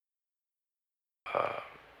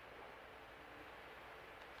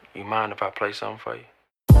You mind if I play something for you?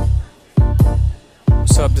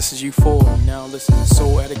 What's up? This is U4. You now listen to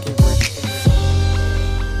Soul Etiquette Radio.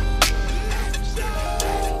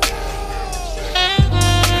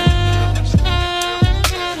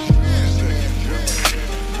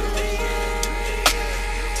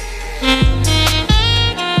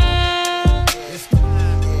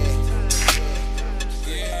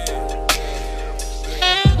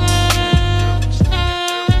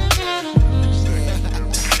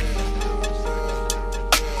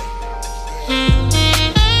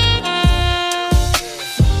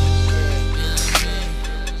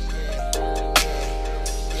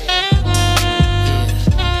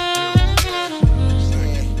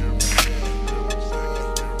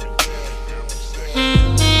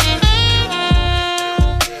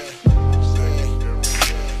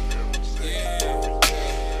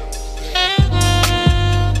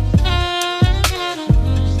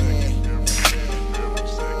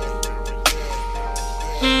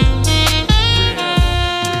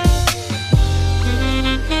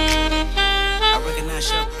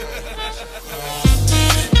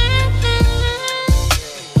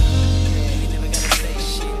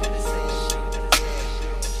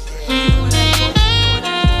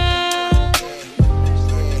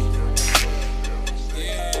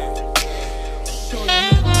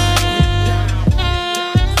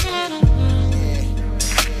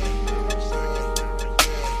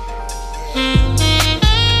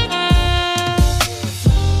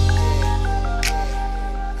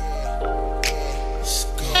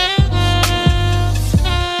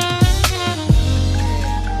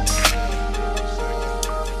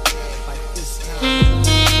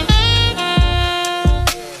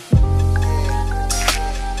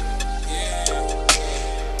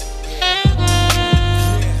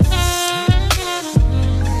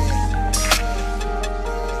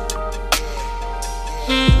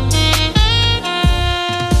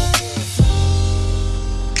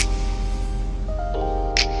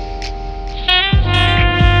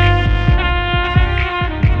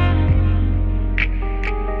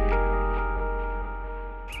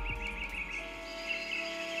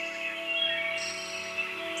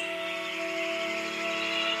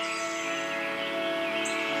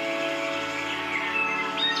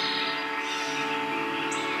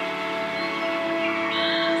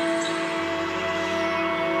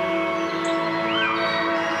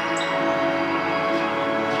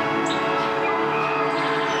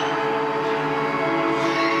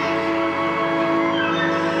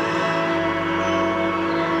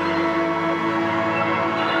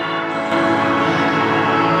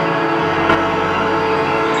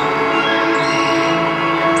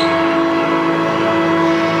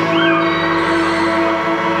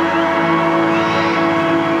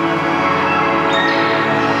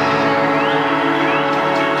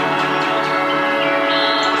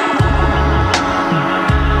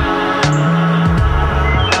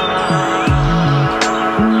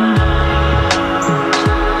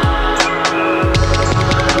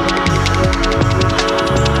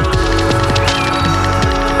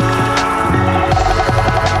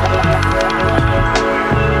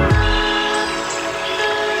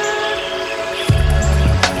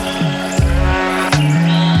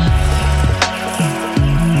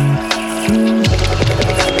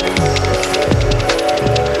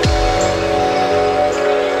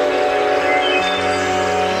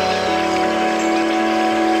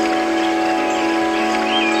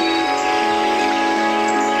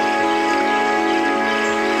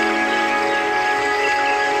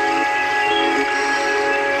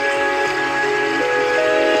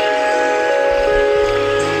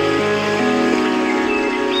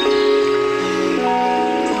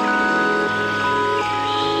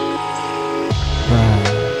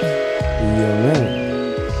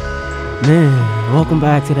 Man, welcome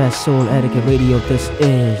back to that Soul Etiquette Radio.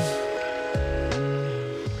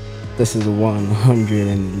 This is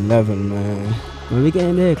 111, man. We're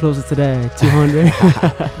getting there, closer to that 200.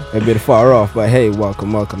 A bit far off, but hey,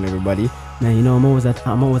 welcome everybody. Man, you know I'm always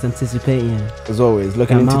anticipating. As always,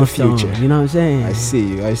 looking into the future. You know what I'm saying? I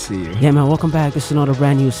see you. Yeah, man, welcome back. This is another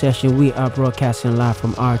brand new session. We are broadcasting live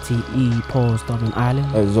from RTÉ Pulse, Dublin,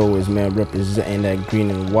 Ireland. As always, man, representing that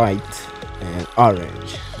green and white and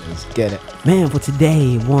orange. Let's get it. Man, for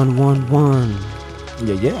today, 111.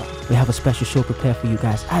 Yeah. We have a special show prepared for you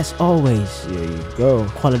guys. As always. There you go.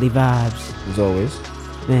 Quality vibes. As always.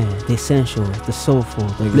 Man, the essential, the soulful,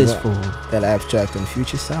 the blissful. That abstract and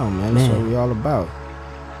future sound, man. That's what we're all about.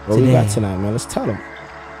 What we got tonight, man? Let's tell them.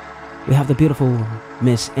 We have the beautiful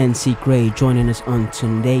Miss NC Gray joining us on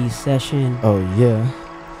today's session. Oh, yeah.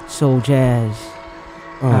 Soul Jazz.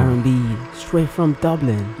 R&B, straight from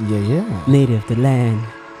Dublin. Yeah. Native, the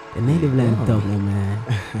native land of Dublin, man.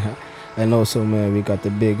 And also, man, we got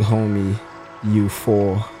the big homie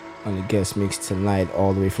U4 on the guest mix tonight,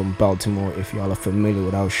 all the way from Baltimore. If y'all are familiar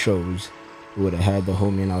with our shows, we would have had the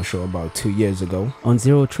homie in our show about 2 years ago. On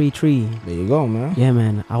 033. There you go, man. Yeah,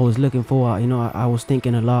 man. I was looking for, I was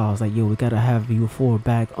thinking a lot. I was like, yo, we gotta have U4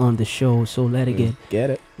 back on the show. Souletiquette. Get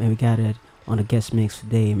it? Man, we got it on the guest mix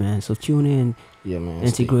today, man. So tune in. Yeah, man.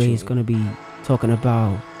 Integrate is gonna be talking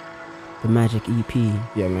about the Magic EP.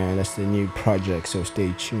 Yeah, man, that's the new project, so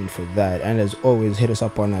stay tuned for that. And as always, hit us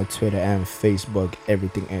up on our Twitter and Facebook,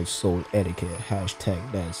 everything at Souletiquette.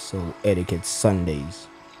 Hashtag that's Souletiquette Sundays.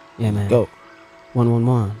 Yeah, man. Go.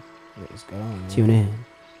 111. Let's go, man. Tune in.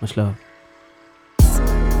 Much love.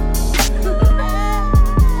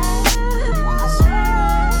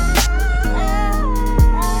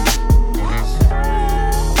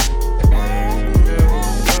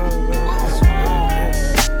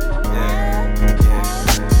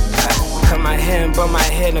 But my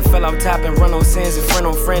head and fell off top and run on sins and friend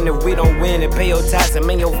on friend. If we don't win and pay your ties and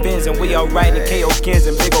make your fins and we alright and KO kids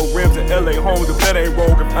and big old rims and LA homes. If that ain't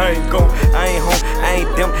wrong, if I ain't gone, I ain't home,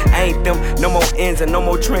 I ain't them. No more ends and no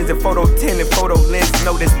more trends and photo 10 and photo lenses.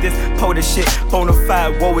 Notice this, POTA shit,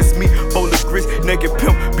 bonafide, woe is me. Bowl of grits, naked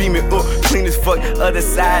pimp, beam it up, clean as fuck. Other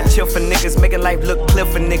side, chill for niggas, making life look clear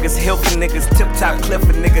for niggas, hill for niggas, tip top cliff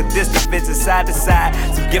for niggas, distance visit side to side.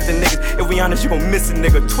 Some gifted niggas, if we honest, you gon' miss a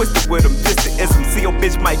nigga, twisted with them, distant ism. See your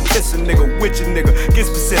bitch might kiss a nigga, with your nigga, get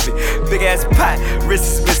specific. Big ass pot, wrist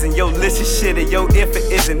is missing. Yo, listen shit, and yo, if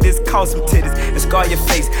it isn't, this cause some titties and scar your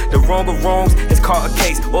face. The wrong of wrongs is called a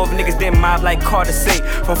case. Or if niggas then mob like Carter say.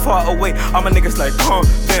 From far away, all my niggas like, calm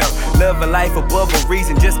down. Love a life above a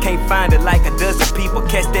reason, just can't find it like a dozen people.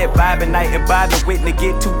 Catch that vibe at night and vibe the witness.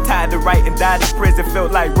 Get too tired to write and died in prison,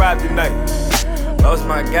 felt like Rob tonight. Lost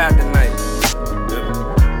my guy tonight.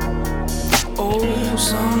 Oh,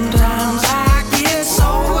 sometimes I get so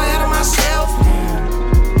ahead of myself.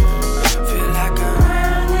 Feel like I'm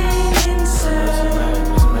running in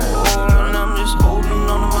circles. Oh, and I'm just holding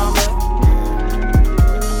on to my breath.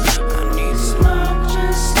 I need smoke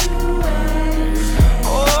just to wait.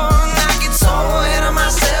 Oh, and I get so ahead of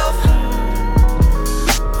myself.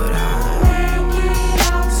 But I make it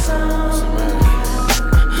out some.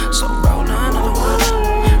 So roll another one.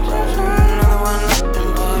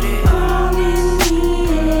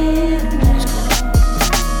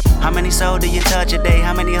 How many souls do you touch a day?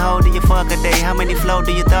 How many hoes do you fuck a day? How many flow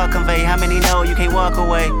do you thought convey? How many know you can't walk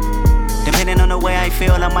away? Depending on the way I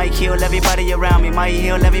feel, I might kill everybody around me. Might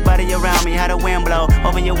heal everybody around me. How the wind blow,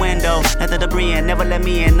 open your window. Let the debris in, never let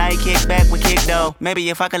me in. Night kick back with kick though. Maybe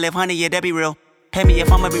if I could live 100, yeah, that'd be real. Pay me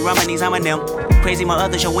if I'ma be rhyming these, I'm a them. Crazy my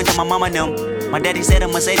other show went to my mama them. My daddy said a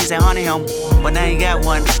Mercedes had haunted him, but I ain't got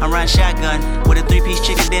one. I'm riding shotgun with a 3-piece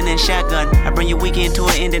chicken dinner and shotgun. I bring your weekend to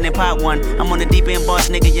an end and then pop one. I'm on the deep end boss,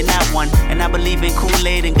 nigga, you're not one. And I believe in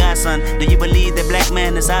Kool-Aid and Godson. Do you believe that black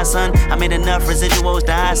man is our son? I made enough residuals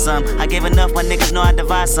to hide some. I gave enough, my niggas know I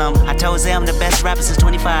divide some. I told them I'm the best rapper since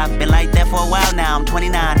 25. Been like that for a while now, I'm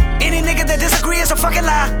 29. Any nigga that disagree is a fucking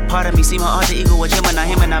lie. Part of me see my alter ego with Gemini,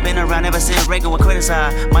 him and I've been around ever since Reagan would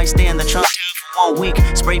criticize. Might stay in the trunk for 1 week,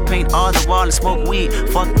 spray paint all the wall and smoke weed.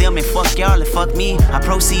 Fuck them and fuck y'all and fuck me. I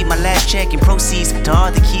proceed my last check and proceeds to all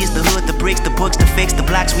the keys, the hood, the bricks, the books, to fix the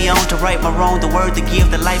blocks we own, to right my wrong, the word to give,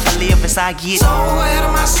 the life I live as I get. So ahead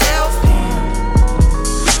of myself.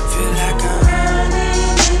 Feel like I'm running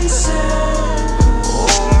in circles.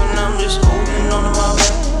 Oh, and I'm just holding on to my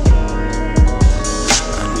breath.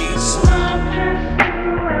 I need some.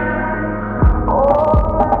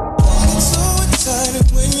 So excited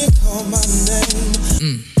when you call my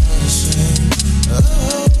name.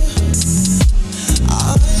 Oh,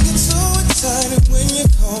 I get so excited when you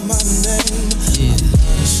call my name.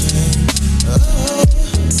 Oh,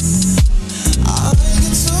 I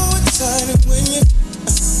get so excited.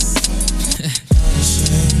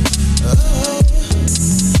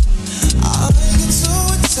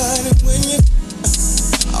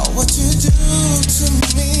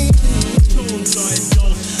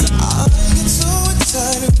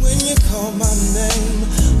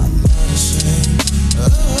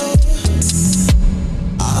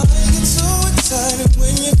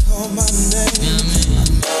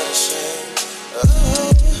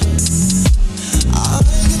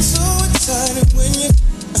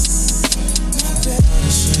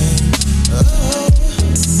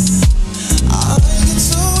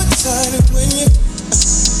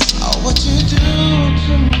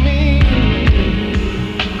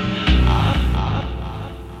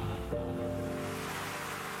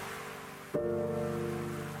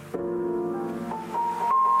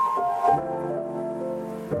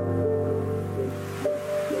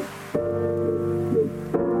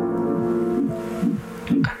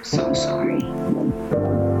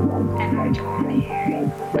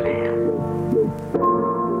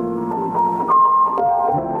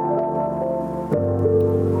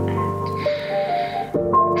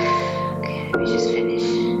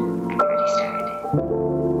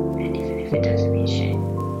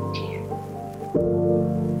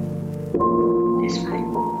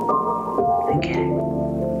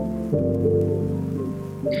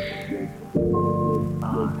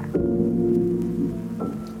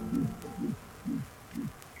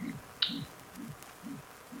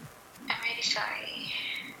 sorry.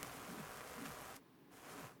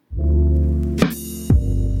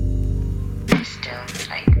 I still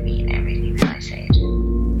mean everything that I say,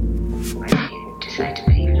 whether you decide to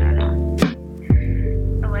believe it or not,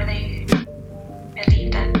 or whether you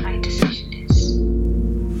believe that my decision is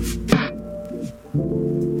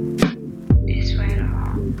right or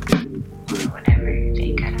wrong, or whatever you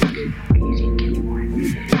think. I don't know what you think anymore.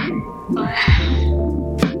 But I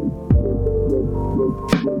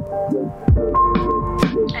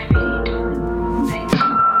really don't think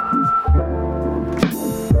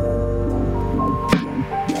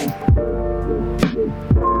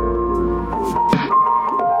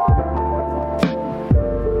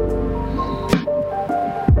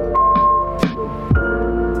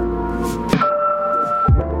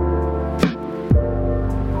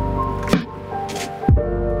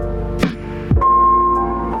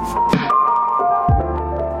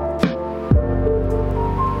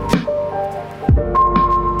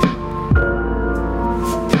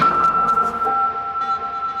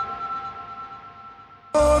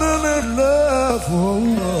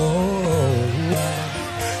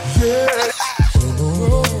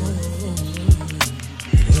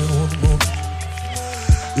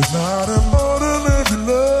It's not an ordinary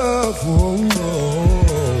love, oh,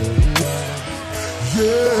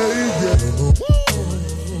 yeah, yeah.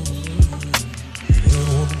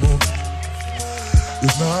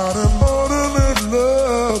 It's not an ordinary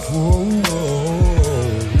love, oh,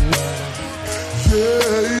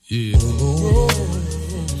 yeah, yeah.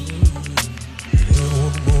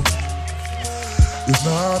 It's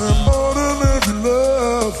not an ordinary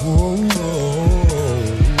love, oh,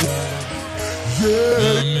 yeah.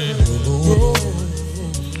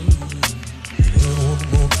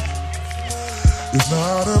 It's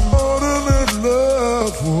not an ordinary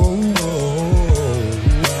love, oh,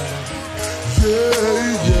 yeah,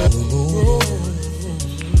 yeah.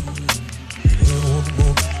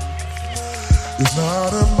 It's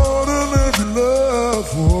not an ordinary love,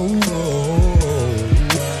 oh,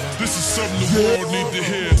 this is something the world need to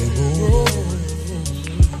hear.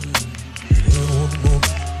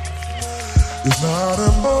 It's not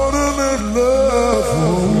an ordinary love, oh,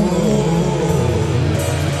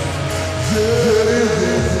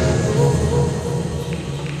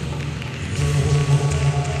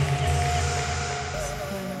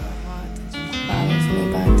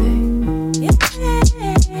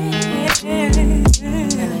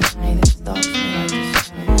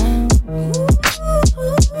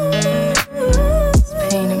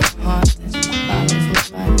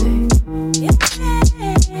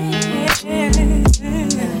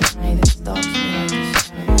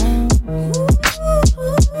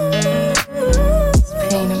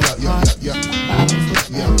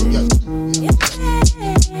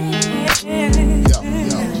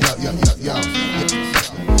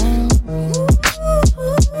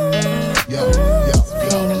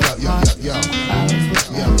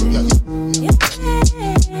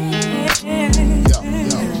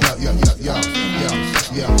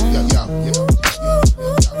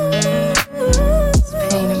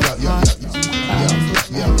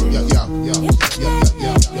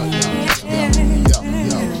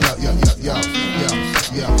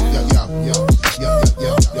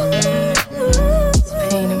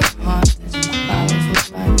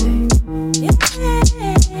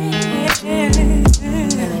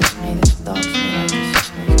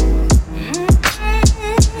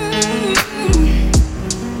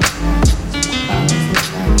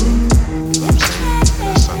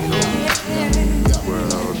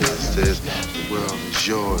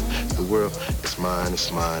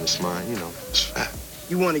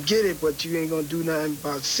 get it, but you ain't gonna do nothing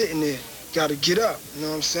about sitting there. You gotta get up, you know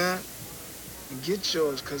what I'm saying? And get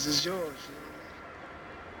yours, cause it's yours.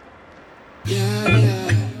 Yeah,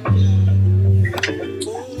 yeah.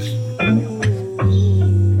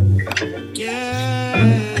 Yeah.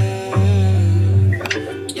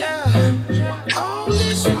 Yeah. All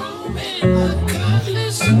this room ain't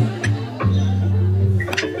godless.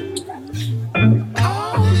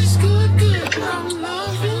 All this good, I'm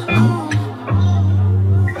loving all.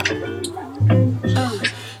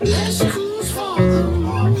 Let's cruise for the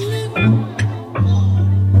moment.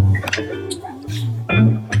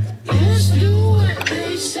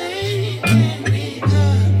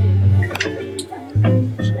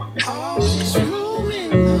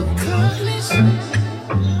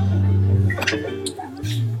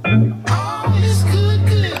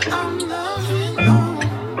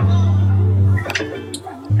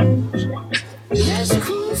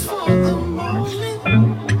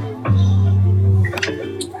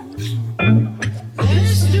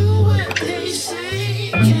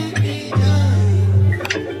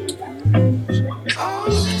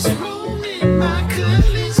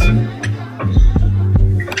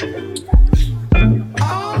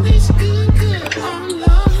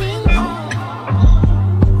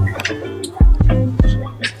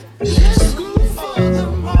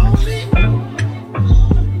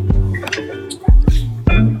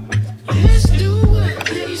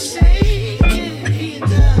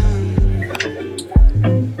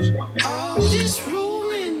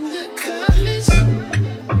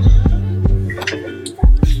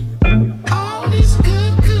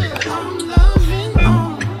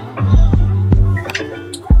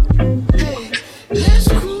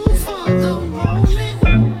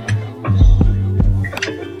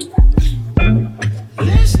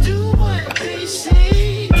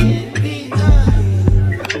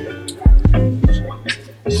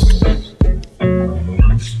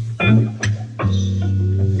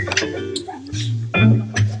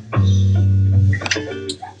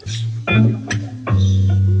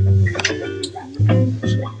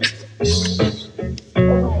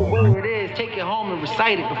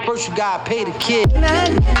 First you gotta pay the kid.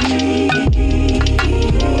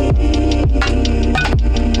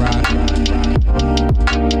 Right.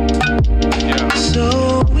 Yeah.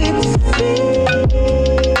 So it's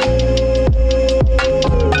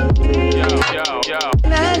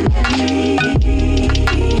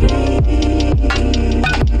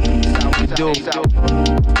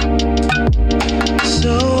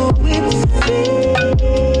so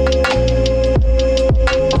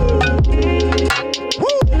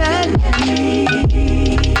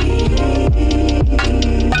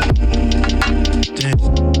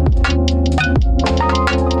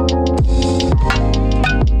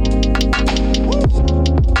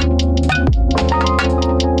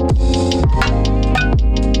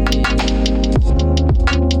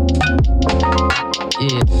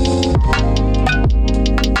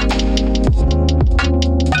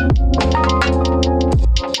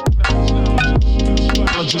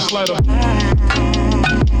just let them.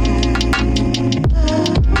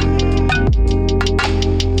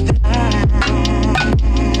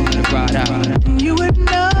 You would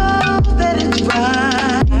know that it's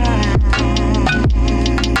right.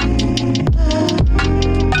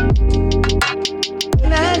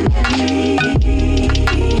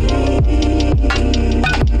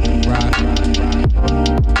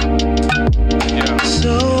 Yeah.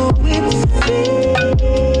 So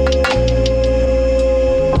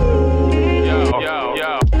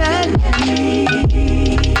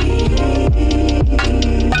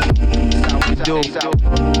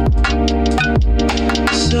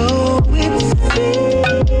it's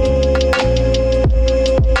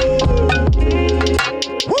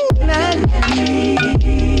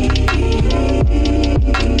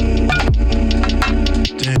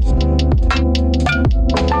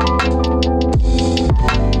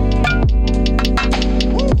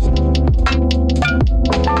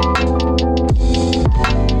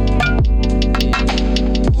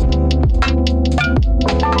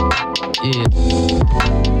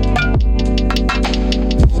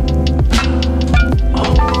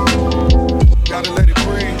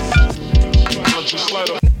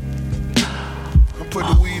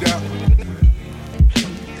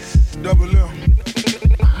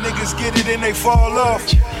fall off,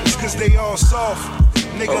 it's cause they all soft.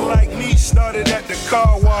 Nigga like me started at the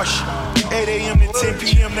car wash. 8 a.m. to 10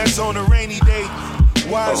 p.m. that's on a rainy day.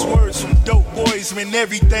 Wise words from dope boys mean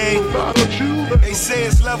everything. They say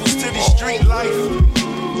it's levels to the street life.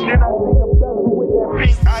 Then I see the bezel with that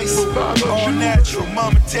pink ice. All natural,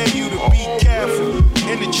 mama tell you to be careful.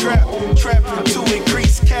 In the trap, trapping to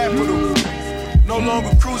increase capital. No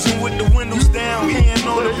longer cruising with the windows down. Hand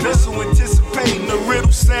on the pistol, anticipating the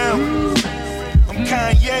riddle sound. I'm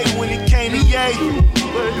Kanye when it came to Ye.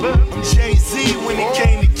 I'm Jay-Z when it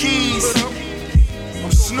came to keys.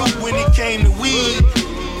 I'm Snoop when it came to weed.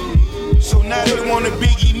 So now they wanna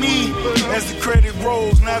Biggie me. As the credit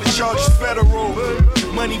rolls, now the charge is federal.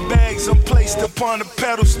 Money bags, I'm placed upon the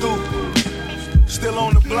pedestal. Still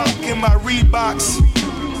on the block in my Reeboks.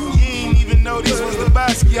 You ain't even know these was the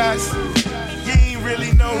Basquiat's. You ain't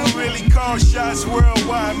really know who really called shots.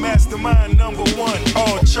 Worldwide mastermind #1,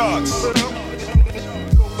 all charts.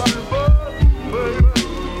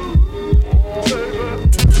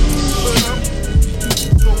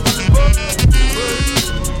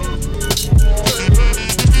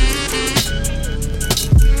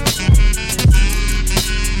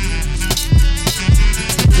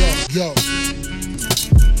 Yo.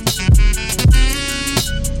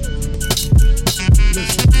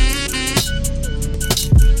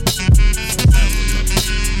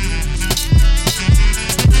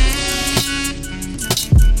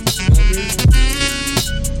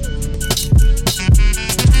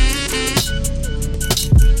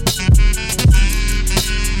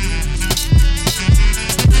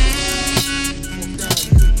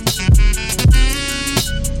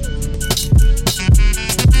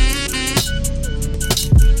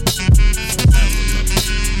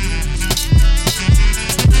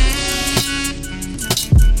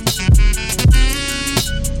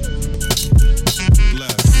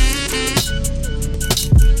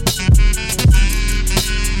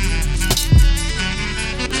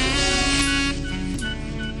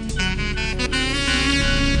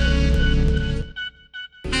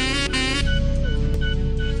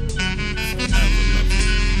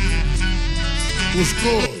 What's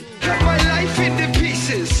good? Cut my life into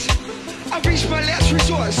pieces. I reached my last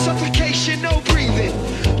resort. Suffocation, no breathing.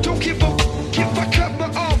 Don't give a if I cut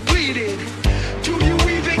my arm bleeding. Do you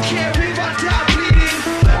even care if I die bleeding?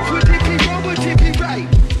 Would it be wrong, would it be right?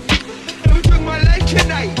 If I took my life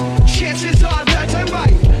tonight, chances are that I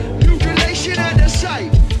might. Mutilation out of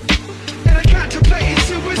sight. And I contemplated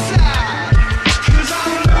suicide.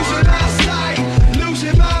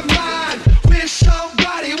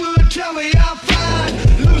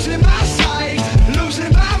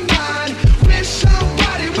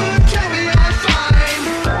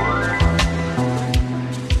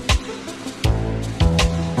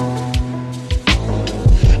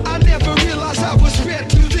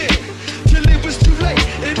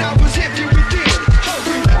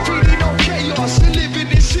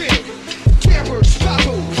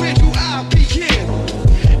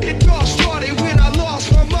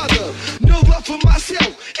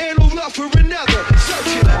 myself and no love for another.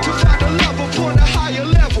 Searching to find a love upon a higher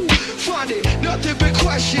level. Finding nothing but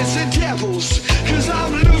questions and devils. Cause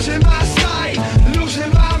I'm losing my sight,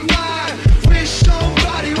 losing my mind. Wish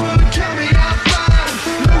somebody would tell me I'm fine.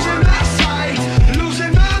 Losing my sight,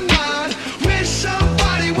 losing my mind. Wish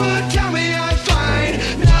somebody would tell me I'm fine.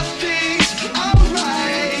 Nothing's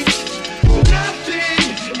alright, nothing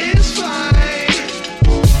is fine.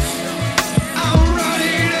 I'm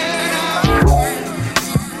running out.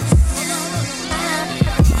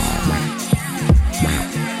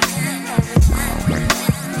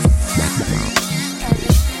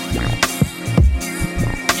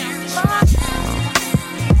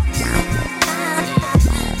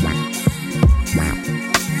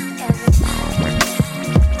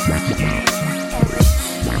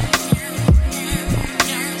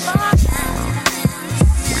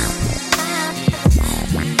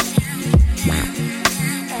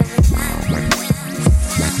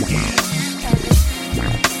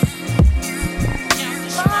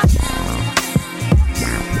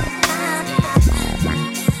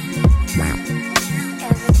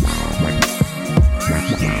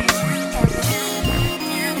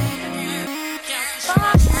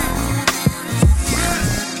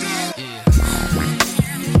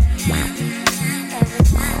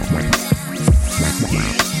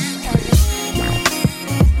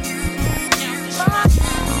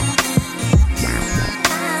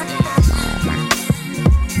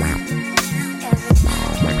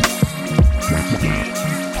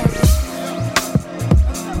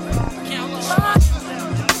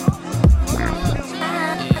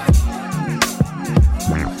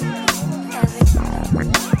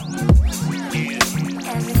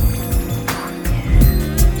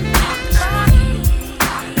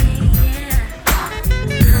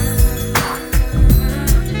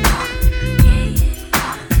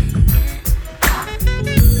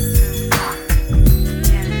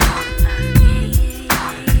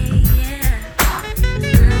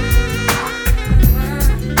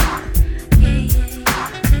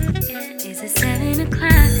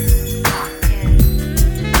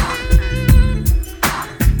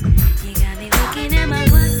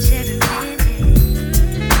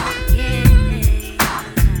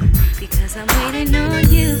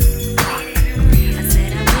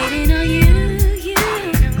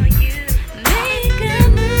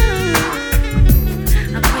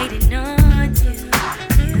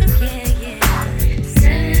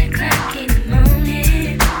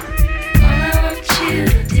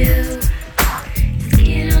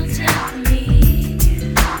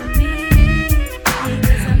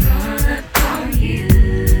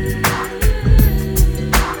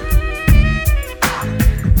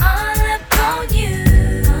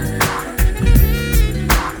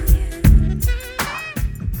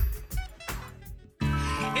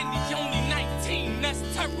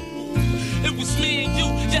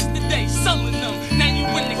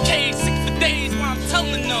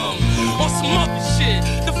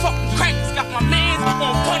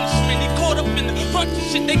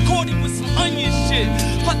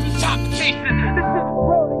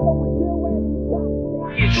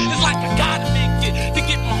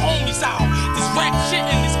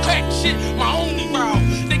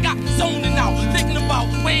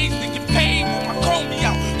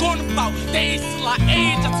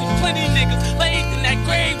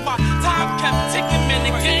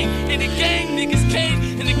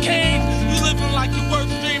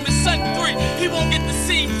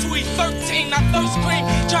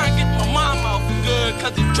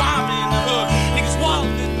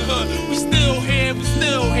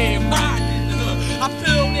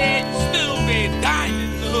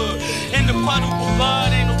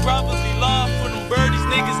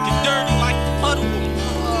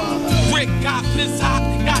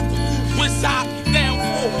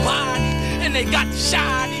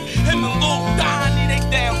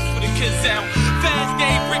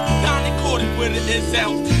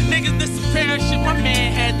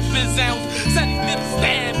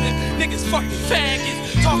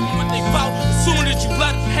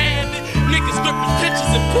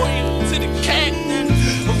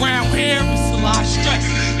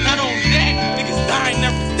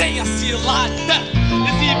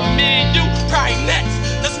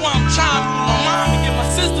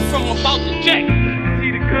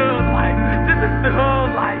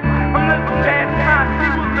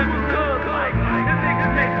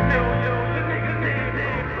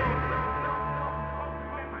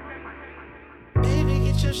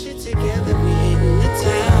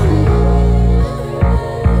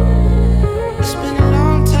 It's been a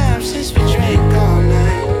long time since we drank all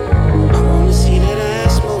night. I wanna see that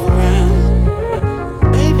ass move around.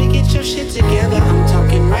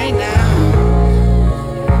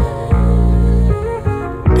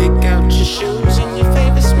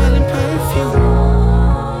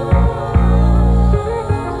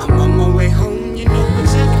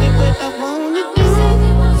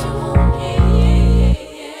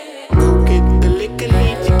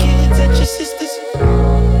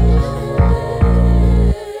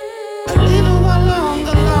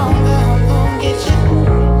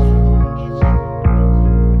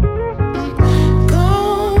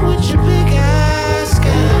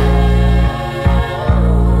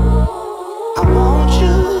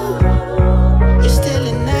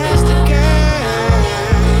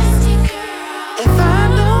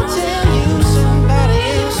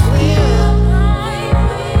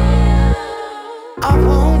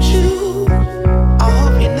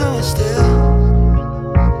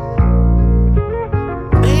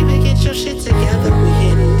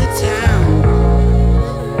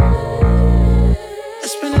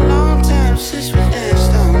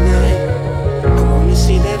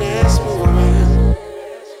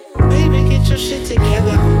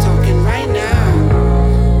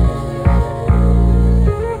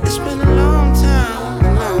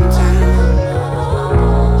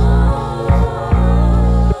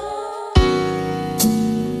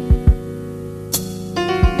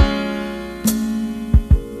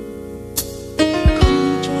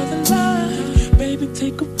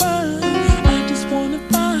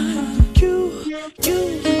 you.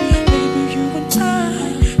 Baby, you and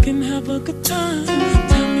I can have a good time.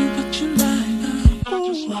 Tell me what you like.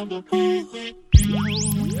 Ooh.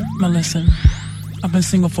 Now listen, I've been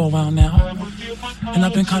single for a while now, and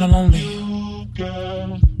I've been kinda lonely.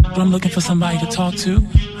 But I'm looking for somebody to talk to,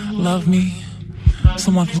 love me,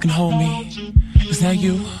 someone who can hold me. Is that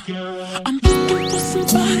you? I'm looking for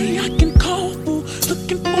somebody I can call for,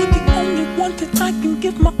 looking for the only one that I can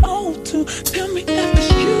give my all to. Tell me if it's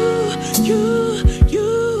you.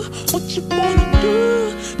 What you wanna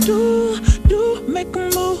do, make a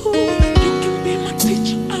move. You can be my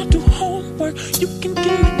teacher, I'll do homework. You can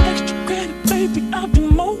give me extra credit, baby, I'll do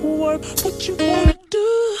more work. What you wanna do.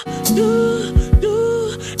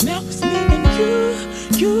 Now it's me and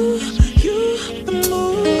you, the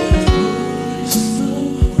mood is so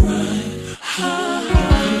right,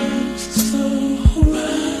 so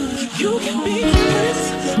right. You can be my prince,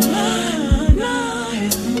 my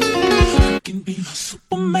night. You can be my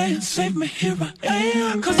Superman, save me, here I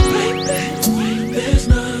am. 'Cause baby, there's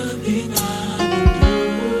nothing I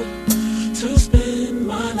would do to spend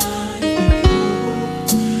my life with you.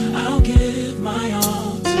 I'll give my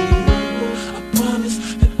all to you. I promise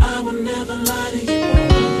that I will never lie to you.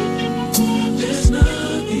 There's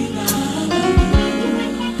nothing I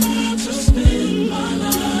would do to spend my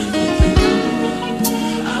life with you.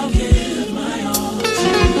 I'll give my all to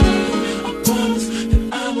you. I promise that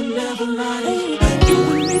I will never lie to you. You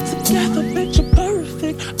and me together, bitch, you're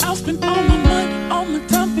perfect. I'll spend all my money, all my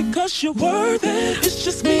time, because you're worth it. It's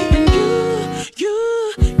just me and you.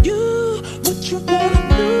 What you wanna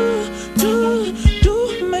do,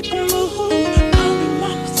 make a move. Call me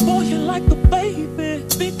mama, spoil you like a baby.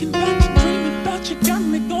 Thinking about you, dreaming about you, got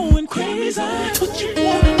me going crazy. What you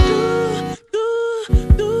wanna do,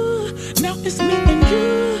 now it's me and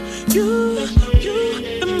you,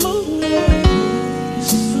 the mood is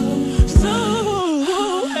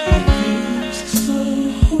so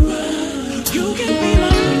right. You can be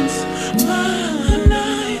my prince, my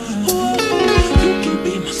night. Whoa. You can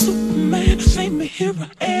be my Superman, save me, here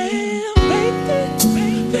I am, baby.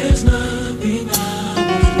 There's nothing I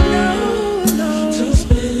would do to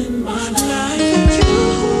spend my life with you.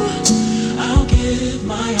 I'll give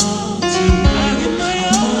my all to you.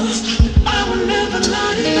 I will never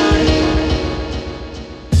lie to you.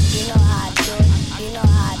 You know how I do it. You know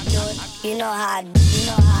how I do it. You know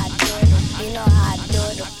how I do it. You know how I do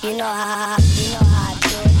it. You know how I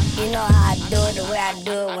do it. You know how I do it the way I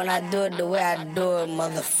do it when I do it the way I do it,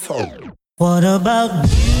 motherfucker. What about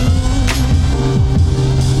you?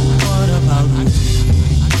 What about you?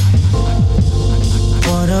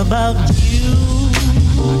 What about you?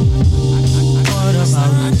 What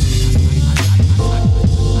about you?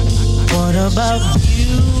 What about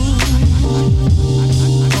you?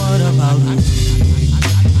 What about you?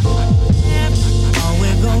 Are we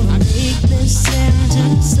gonna make this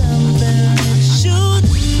sentence something it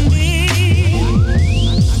shouldn't be?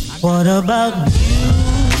 What about you?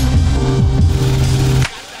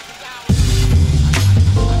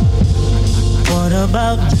 What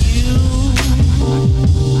about you?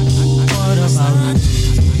 What about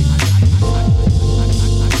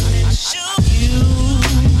you?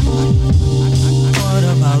 What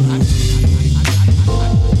about you?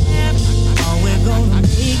 Are we gonna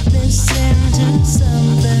make this sentence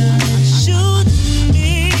something it shouldn't be?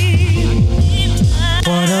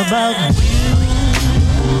 What about you?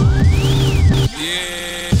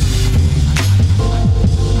 Yeah.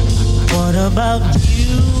 What about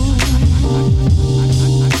you?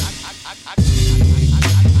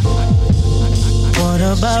 What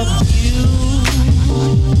about you?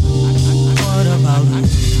 What about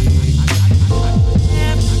you?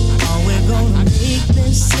 Are we gonna make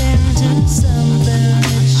this sentence something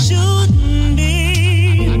it shouldn't be?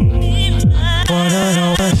 What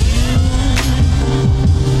about you?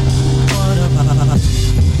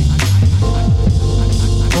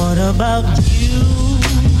 What about you?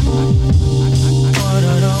 What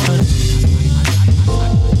about you?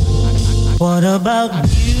 What about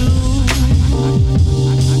you?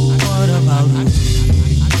 What about you?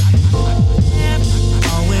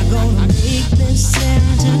 Are we gonna make this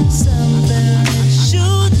sentence something it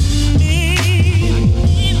shouldn't be?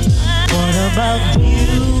 What about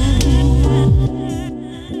you?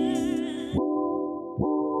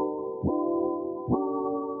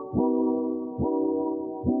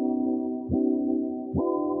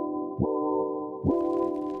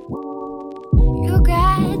 You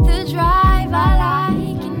got the drive I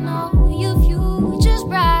like, you know, your future's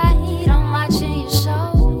bright. I'm watching your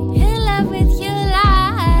show, in love with your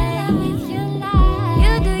life.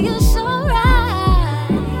 You do you so right.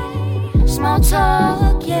 Small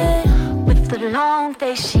talk, yeah, with the the long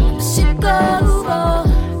face sheets. Sick of all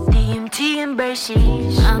DMT and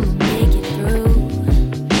Bersheish. I'ma make it through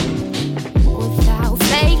without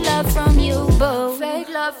fake love from you, boo. Fake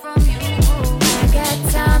love from you, boo. I got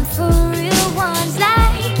time for real ones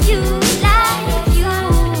like you, like you.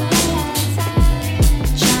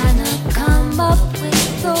 Tryna come up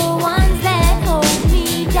with the ones that hold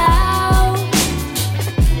me down.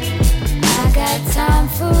 I got time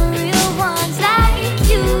for real ones like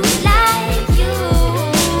you, like you.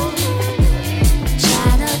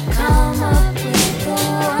 Tryna come up with the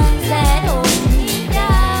ones that hold me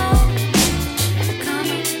down. Come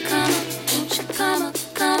up, won't you come up,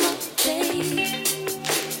 baby.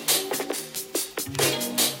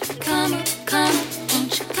 Come up,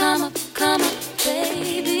 won't you come up,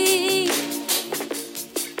 baby.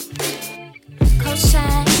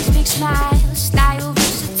 Cosigns, big smile, style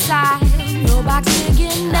versatile. No box big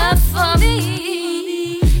enough for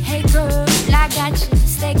me. Hey girl, I got you.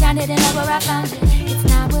 Stay grounded in love where I found you. It's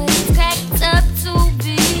not what it's cracked up to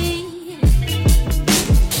be.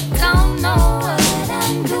 Don't know what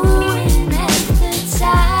I'm doing at the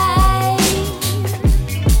time.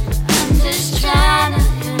 I'm just trying to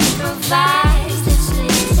improvise this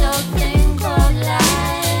little thing called life.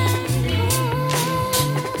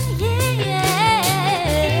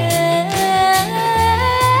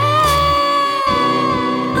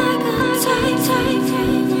 I got tight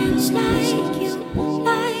friends like you.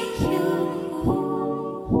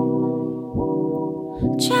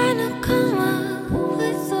 Tryna come up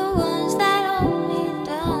with the ones that hold me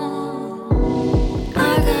down. I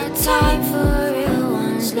got time for real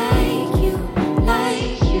ones like you,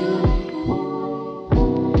 like you.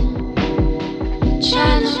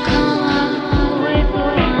 Tryna come up with the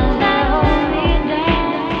ones that hold me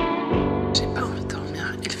down. J'ai pas envie de dormir,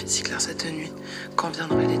 il fait si clair cette nuit. Quand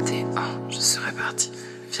viendrait l'été, oh, je serais partie.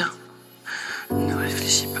 Viens, ne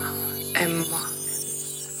réfléchis pas. Aime-moi,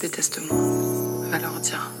 déteste-moi. Va leur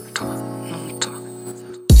dire, toi, non toi.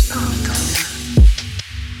 J'ai pas envie de dormir.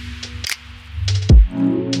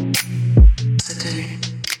 Cette nuit,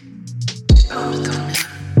 j'ai pas envie de dormir.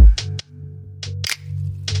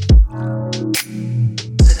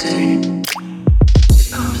 Cette nuit, j'ai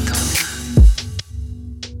pas envie de dormir.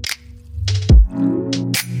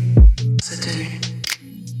 Cette nuit,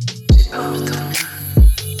 j'ai pas envie de dormir.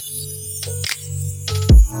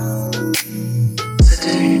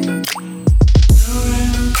 Cette nuit.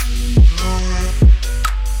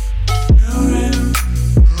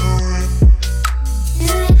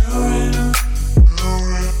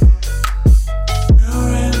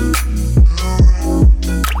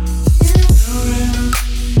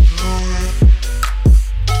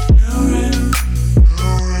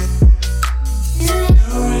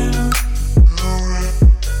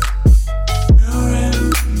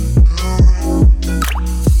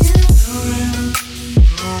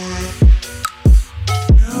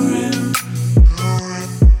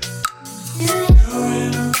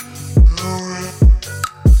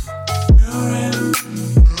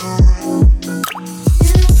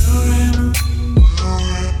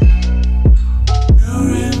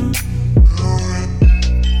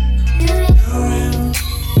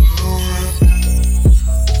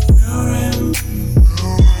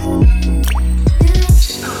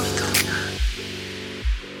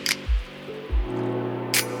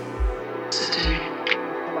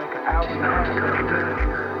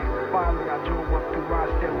 Finally, I drove up through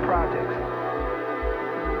RTÉ Projects.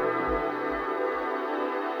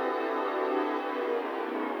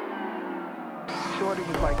 Shorty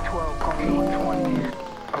was like 12, going on 20.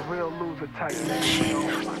 A real loser type nigga, you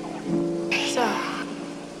know. So,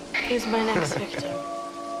 who's my next victim?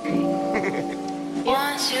 I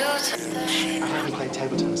haven't played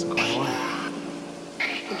table tennis in quite a while.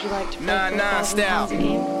 Would you like to play Nah, style. a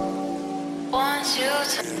game?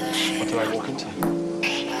 What do I walk into?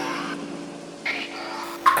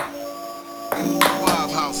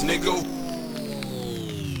 Wild house, nigga.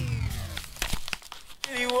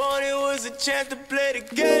 He wanted was a chance to play the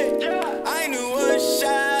game. I knew one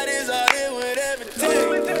shot is all it would ever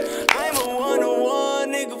take. I'm a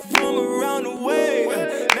one-on-one nigga from around the way.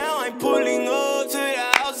 Now I'm pulling up to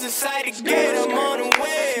the house inside the gate. I'm on the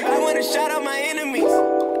way. I wanna shout out my enemies.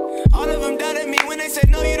 All of them doubted me when they said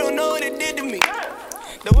no, you don't know what it did to me.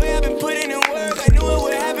 The way I've been putting in work, I knew it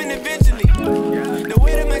would happen eventually. The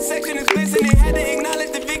way that my section is glistening, had to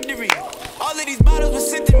acknowledge the victory. All of these bottles were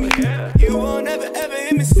sent to me. You won't ever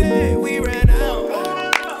hear me say we ran out.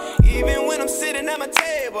 Even when I'm sitting at my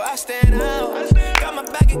table, I stand out. Got my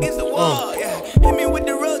back against the wall, yeah. Hit me with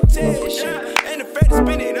the rotation, ain't afraid to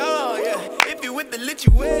spin it all, yeah. If you with the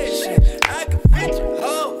lituation, I can fit your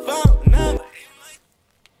whole phone number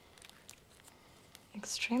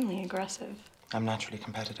aggressive. I'm naturally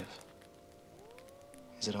competitive.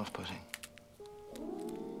 Is it off-putting?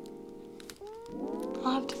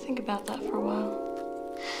 I'll have to think about that for a while.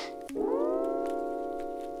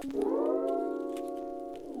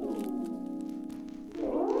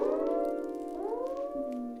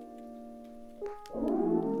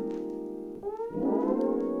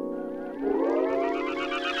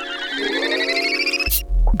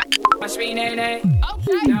 Watch me, nay.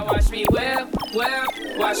 Okay. Now watch me whip.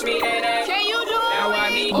 Watch me, nay. Can you do it? Now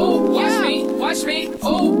watch me, ooh, watch me, ooh, watch me,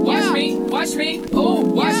 ooh, watch me, ooh,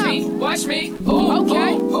 watch me, ooh,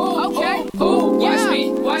 okay, ooh, watch me,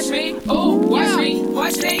 ooh, watch me,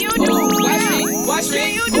 you do it, watch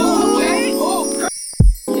me, you do it, ooh,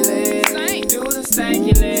 stank, do the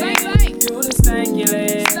stanky leg, do the stanky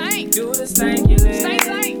leg, stank, do the stanky leg,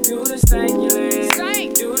 stank, do the stanky leg,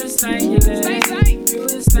 stank, do the stanky leg, stank, do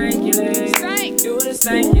the stanky leg, stank, do the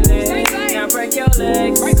stanky leg. Now break your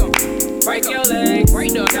legs, break them, break your legs,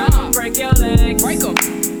 break the down, break your legs, break them,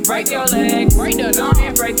 break your legs, break the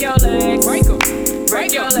down, break your legs, break them,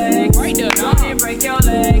 break your legs, break the down, break your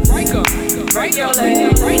legs, break them, break your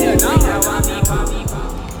legs, break the down. Now I be.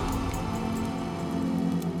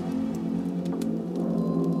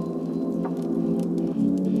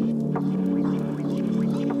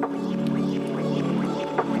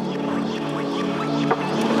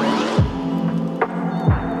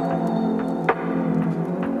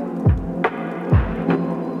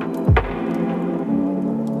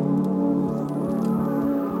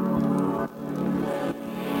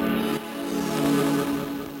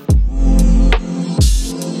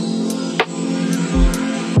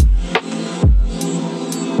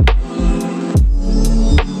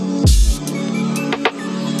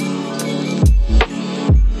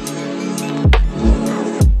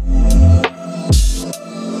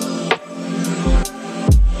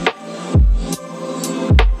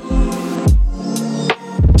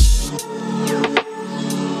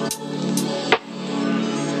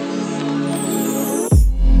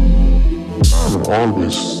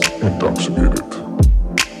 Always intoxicated.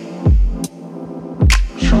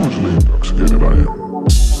 Hugely intoxicated I am.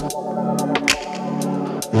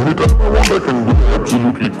 Anytime I want I can go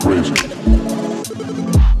absolutely crazy.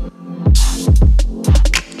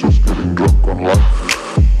 Just getting drunk on life.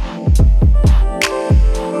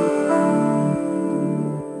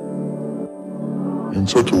 In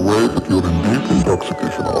such a way that you're in deep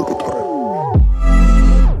intoxication all the time.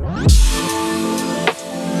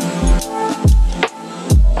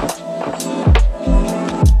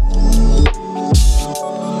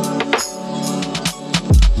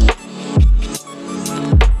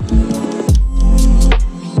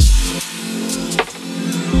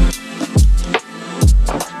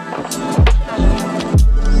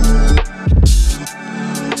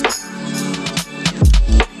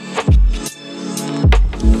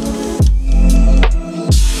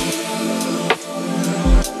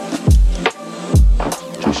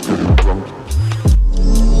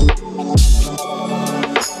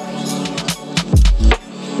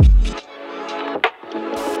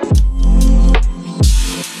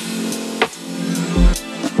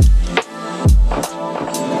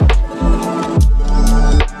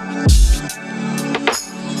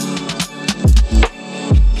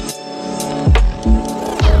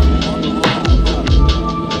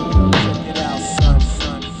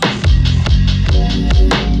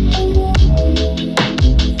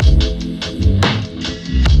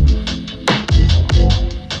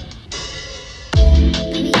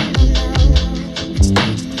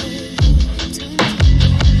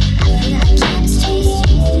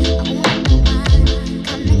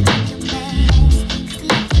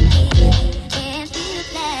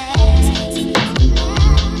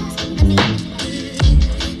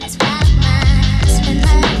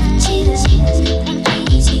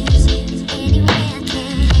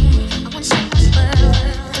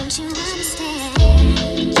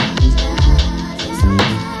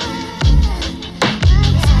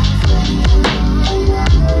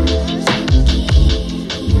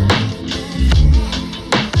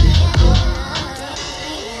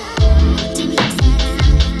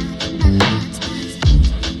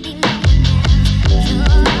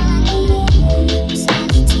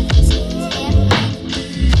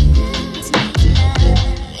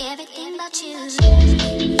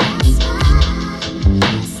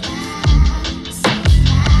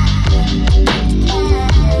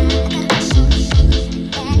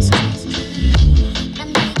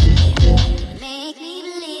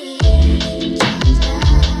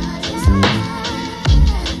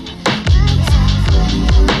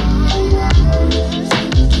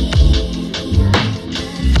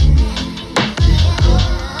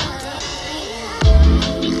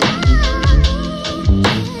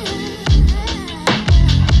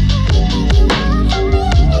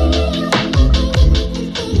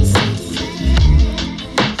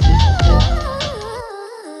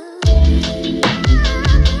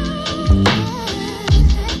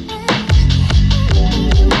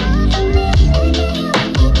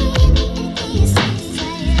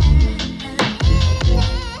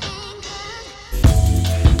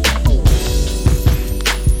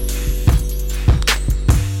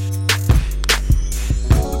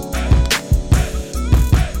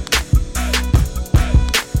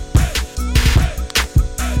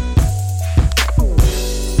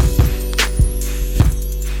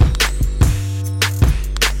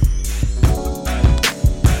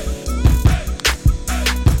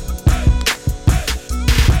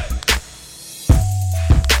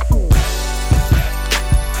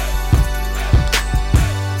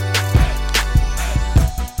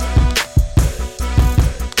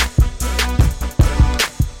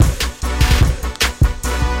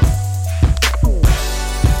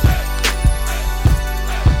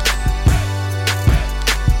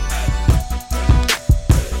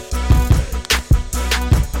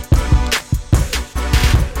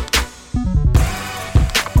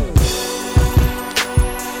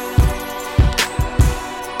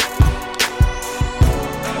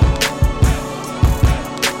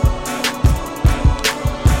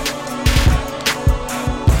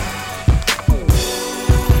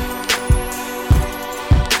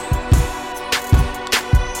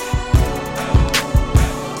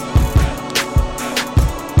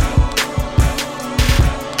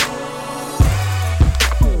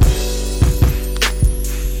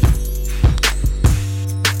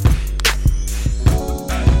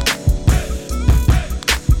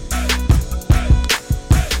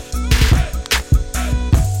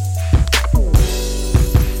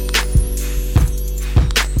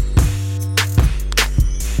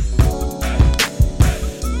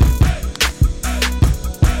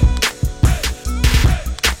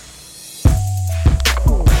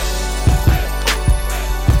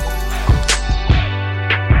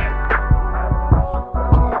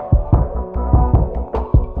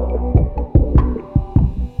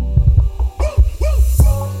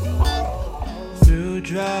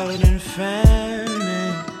 drought and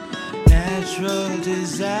famine, natural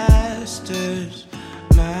disasters.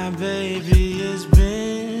 My baby has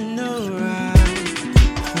been around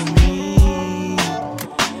for me.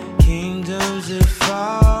 Kingdoms are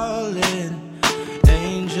falling,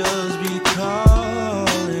 angels be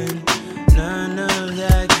calling. None of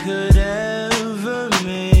that could ever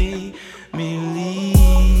make me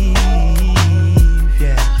leave.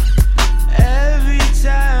 Yeah. Every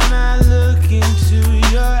time I look into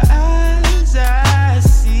your eyes, I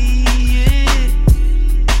see it.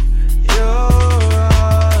 You're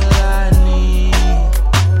all I need.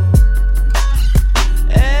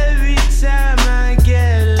 Every time I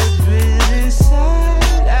get a bit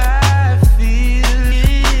inside, I feel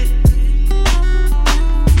it.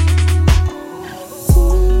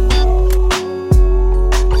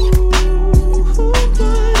 Who would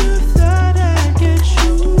have thought I'd get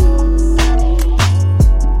you?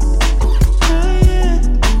 Oh yeah,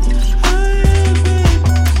 baby.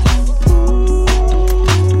 Who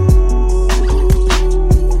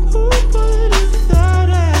would have thought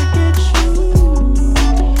I'd get you?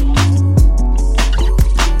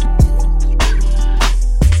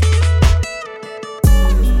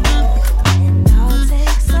 I'll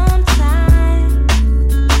take some time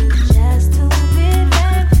just to be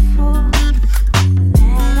thankful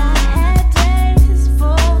that I had days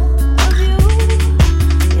full of you,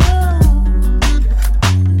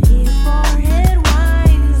 before it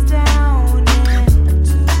winds down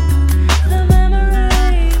into the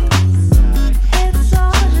memories. It's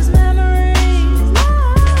all just memories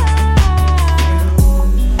now.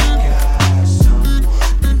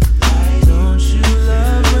 Don't you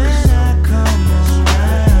love when I come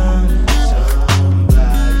around?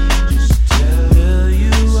 Somebody just fill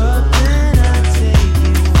you up and I take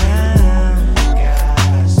you down.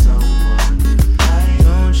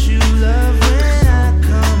 Don't you love when I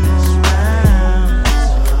come around?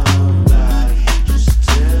 Somebody just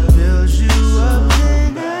build you up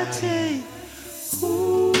and I take.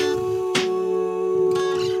 Who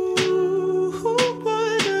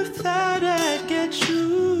would have thought I'd get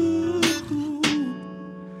you?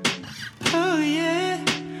 Oh yeah,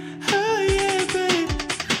 babe.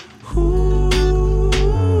 Who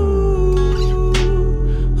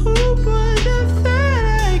would have thought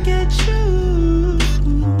I'd get you?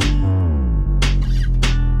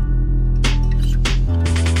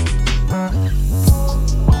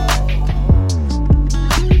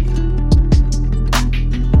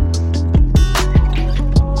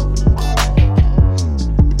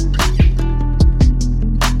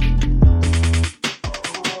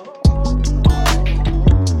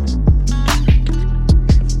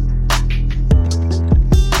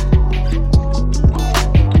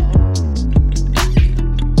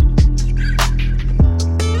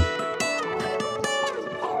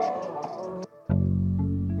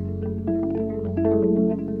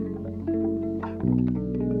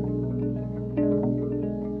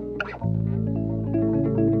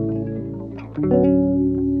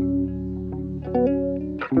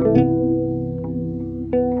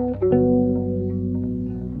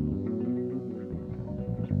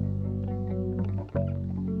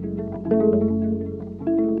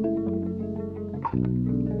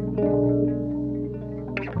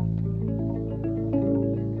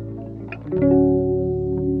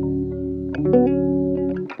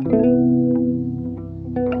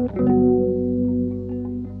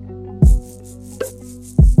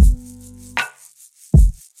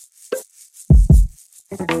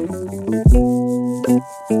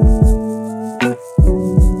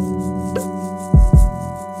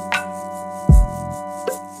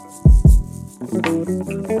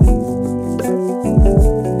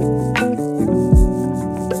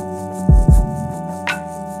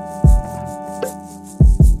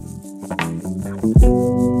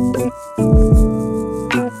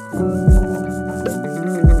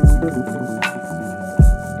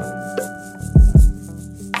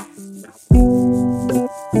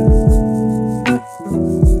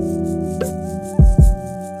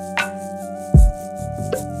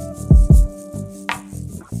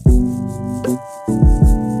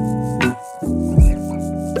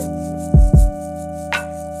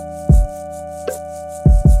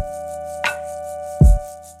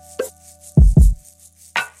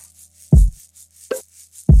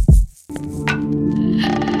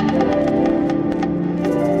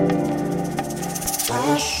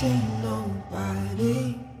 I see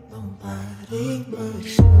nobody but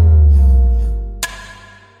you.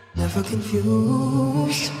 Never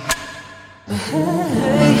confused.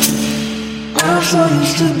 Hey, I'm so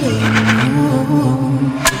used to being you.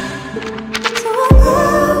 So I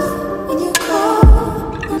love when you call.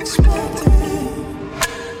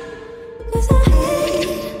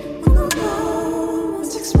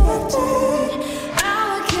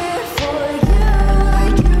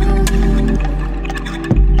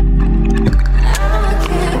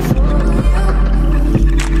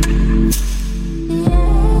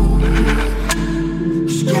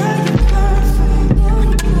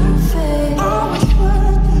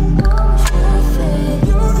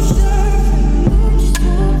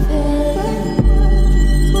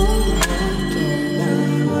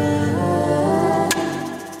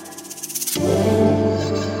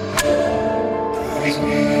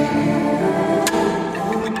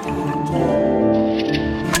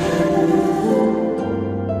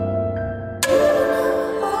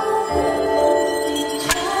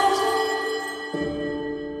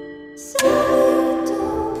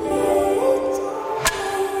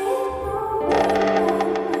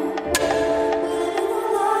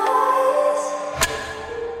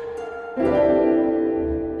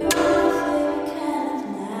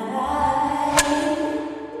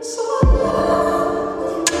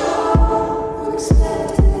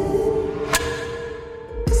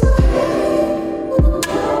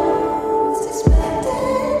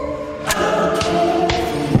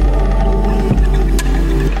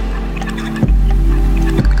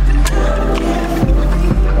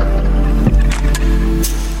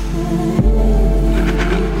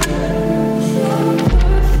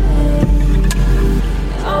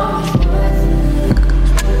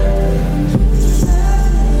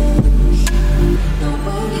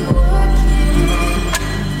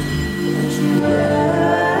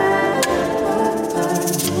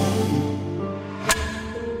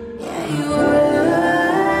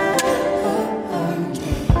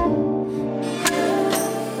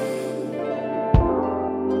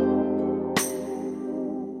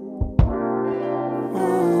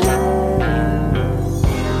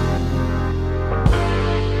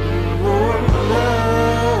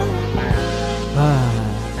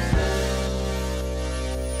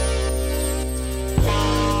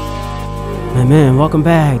 welcome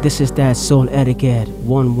back. This is that Soul Etiquette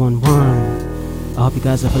 111. I hope you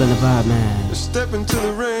guys are feeling the vibe, man. Step into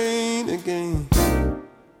the rain again.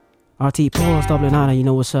 RTÉ Pulse, Dublin Honor, you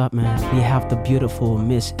know what's up, man. We have the beautiful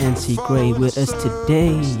Miss NC Gray with us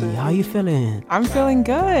today. How you feeling? I'm feeling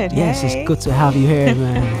good. Yes, Hey. it's good to have you here,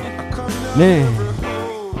 man. Man,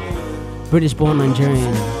 British-born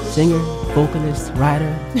Nigerian singer, vocalist,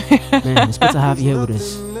 writer. Man, it's good to have you here with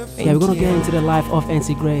us. Yeah, we're gonna get into the life of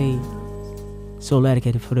NC Gray. Soul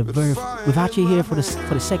Etiquette for the we've actually here for the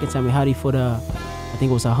second time. We had it for the, I think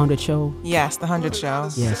it was 100 show. Yes, the 100 show.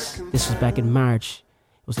 Yes, this was back in March.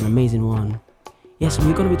 It was an amazing one. Yes,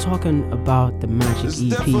 we're gonna be talking about the Magic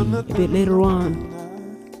EP a bit later on.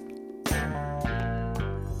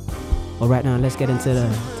 But right now, let's get into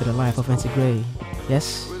the life of NC Gray.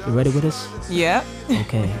 Yes, you ready with us? Yeah.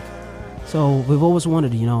 Okay. So we've always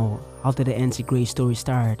wondered, you know, how did the NC Gray story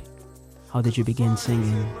start? How did you begin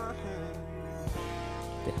singing?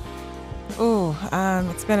 Oh,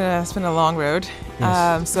 it's been a long road.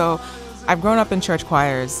 Yes. So I've grown up in church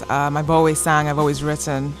choirs. I've always sang, I've always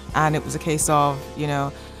written, and it was a case of, you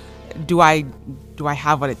know, do I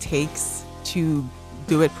have what it takes to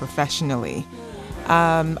do it professionally?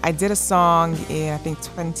 I did a song in, I think,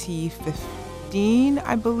 2015,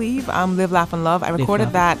 I believe, Live, Laugh, and Love. I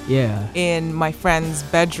recorded that in my friend's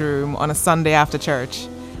bedroom on a Sunday after church.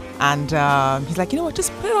 And he's like, you know what,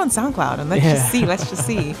 just put it on SoundCloud and let's just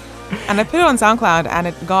see. And I put it on SoundCloud and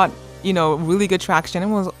it got, you know, really good traction.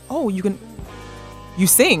 And was, oh, you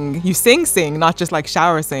sing, not just like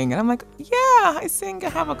shower sing. And I'm like, yeah, I sing. I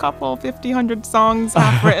have a couple 50, 100 songs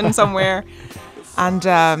half written somewhere. And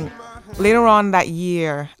later on that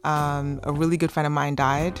year, a really good friend of mine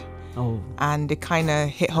died. Oh. And it kind of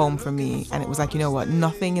hit home for me. And it was like, you know what,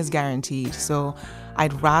 nothing is guaranteed. So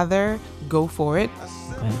I'd rather go for it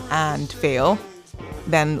and fail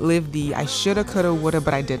than live the I shoulda, coulda, woulda,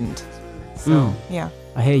 but I didn't. So, yeah.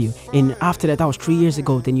 I hear you. And after that was 3 years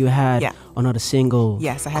ago, then you had another single.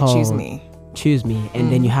 Yes, I had Choose Me. Choose Me.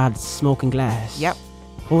 And then you had Smoking Glass. Yep.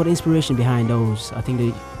 What was the inspiration behind those? I think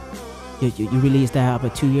that you released that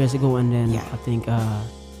about 2 years ago, and then I think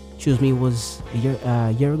Choose Me was a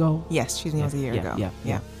year ago? Yes, Choose Me was a year ago.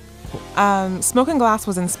 Yeah. Smoking Glass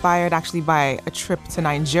was inspired actually by a trip to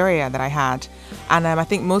Nigeria that I had. And I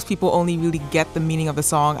think most people only really get the meaning of the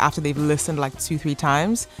song after they've listened like 2-3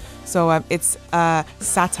 times. So it's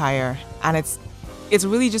satire, and it's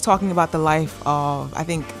really just talking about the life of, I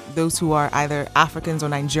think, those who are either Africans or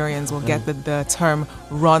Nigerians will get the term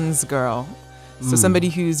runs girl. So somebody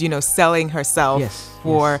who's, you know, selling herself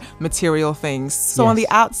for material things. So on the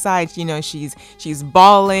outside, you know, she's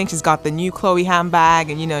balling, she's got the new Chloe handbag,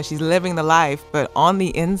 and, you know, she's living the life. But on the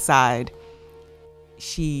inside,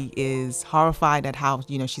 she is horrified at how,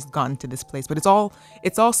 you know, she's gotten to this place. But it's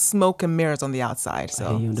all smoke and mirrors on the outside.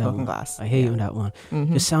 So Smoking Glass. I hear you on that one.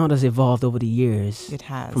 Your sound has evolved over the years. It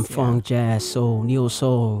has. From funk, jazz, soul, neo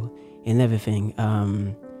soul, and everything.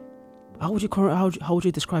 How would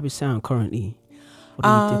you describe your sound currently? What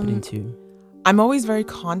are you dipping into? I'm always very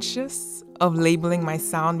conscious of labeling my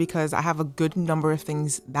sound because I have a good number of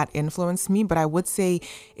things that influence me, but I would say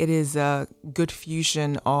it is a good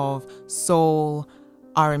fusion of soul,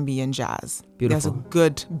 R&B, and jazz. Beautiful. There's a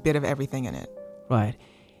good bit of everything in it. Right.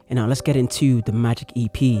 And now let's get into the Magic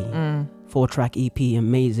EP. 4-track EP,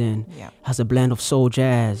 amazing. Yeah. Has a blend of soul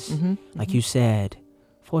jazz, like you said.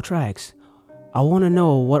 4 tracks. I want to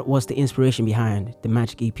know what was the inspiration behind the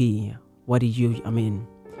Magic EP. What did you, I mean,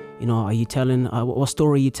 you know, are you telling, what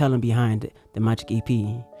story are you telling behind the Magic EP?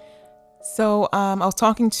 So I was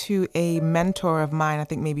talking to a mentor of mine, I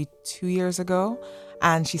think maybe 2 years ago,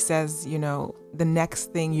 and she says, you know, the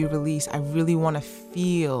next thing you release, I really want to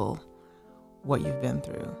feel what you've been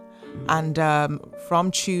through. And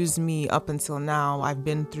from Choose Me up until now, I've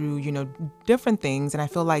been through, you know, different things, and I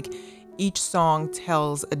feel like each song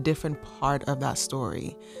tells a different part of that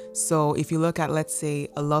story. So if you look at, let's say,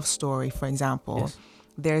 a love story, for example,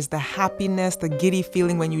 there's the happiness, the giddy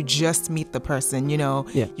feeling when you just meet the person, you know,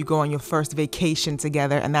 you go on your first vacation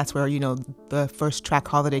together, and that's where, you know, the first track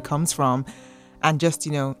Holiday comes from. And just,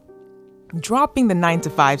 you know, dropping the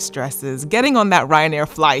 9-to-5 stresses, getting on that Ryanair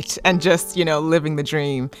flight and just, you know, living the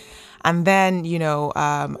dream. And then, you know,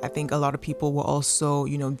 I think a lot of people will also,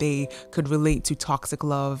 you know, they could relate to toxic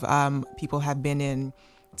love. People have been in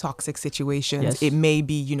toxic situations. Yes. It may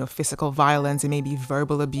be, you know, physical violence. It may be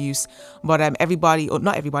verbal abuse. But everybody, or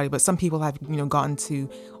not everybody, but some people have, you know, gotten to,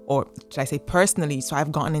 or should I say personally, so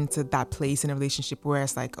I've gotten into that place in a relationship where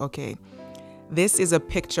it's like, okay, this is a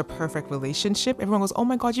picture perfect relationship. Everyone goes, oh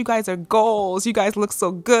my God, you guys are goals. You guys look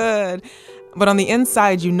so good. But on the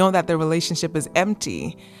inside, you know that the relationship is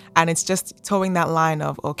empty. And it's just towing that line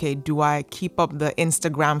of, okay, do I keep up the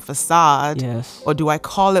Instagram facade? Yes. Or do I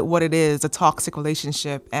call it what it is, a toxic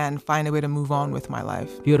relationship, and find a way to move on with my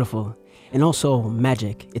life? Beautiful. And also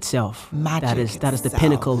magic itself. Magic That is the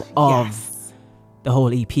pinnacle of the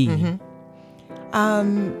whole EP.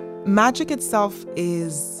 Magic itself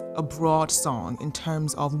is a broad song in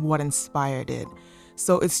terms of what inspired it.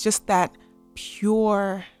 So it's just that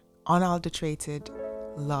pure, unadulterated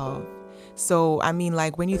love. So, I mean,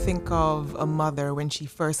 like when you think of a mother, when she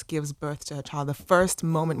first gives birth to her child, the first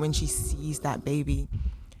moment when she sees that baby,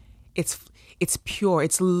 it's pure.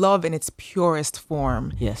 It's love in its purest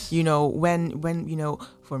form. Yes. You know, when you know,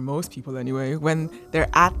 for most people anyway, when they're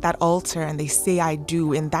at that altar and they say I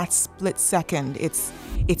do, in that split second, it's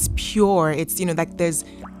pure. It's, you know, like there's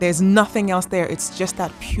nothing else there. It's just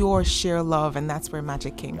that pure, sheer love, and that's where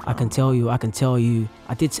magic came from. I can tell you. I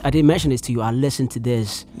did mention this to you. I listened to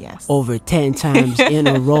this Yes. over 10 times in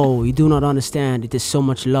a row. You do not understand. It is so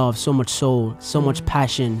much love, so much soul, so much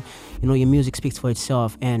passion. You know, your music speaks for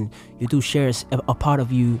itself, and you do share a part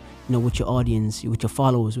of you, with your audience, with your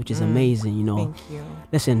followers, which is amazing, Thank you.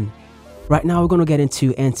 Listen, right now we're going to get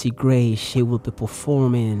into Auntie Gray. She will be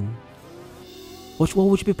performing. What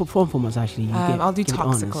would you be performing for us, actually? I'll do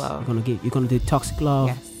Toxic Love. You're gonna do Toxic Love,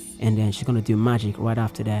 Yes. and then she's gonna do Magic right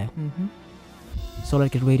after that. Mm-hmm.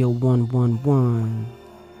 Souletiquette Radio 111.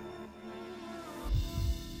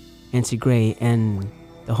 Auntie Gray and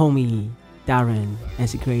the homie Darren,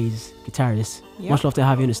 Auntie Gray's guitarist. Yep. Much love to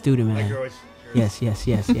have you in the studio, man. Yes.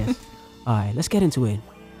 All right, let's get into it.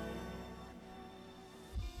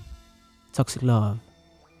 Toxic Love,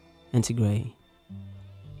 Auntie Gray.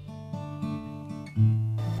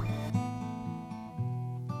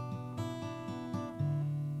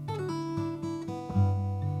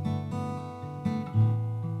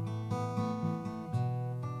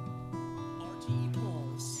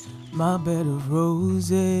 My bed of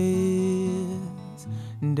roses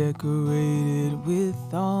decorated with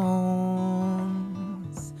thorns.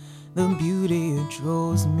 The beauty it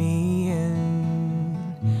draws me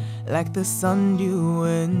in like the sundew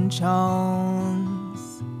enchants.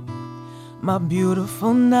 My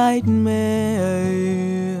beautiful nightmare,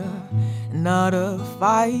 not a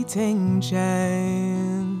fighting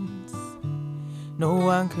chance. No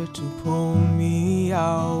anchor to pull me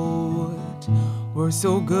out. We're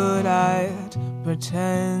so good at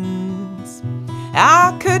pretense.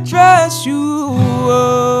 I could dress you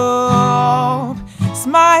up,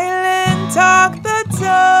 smile and talk the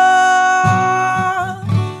talk,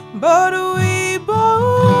 but we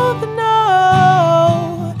both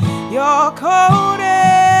know you're cold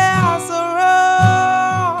as a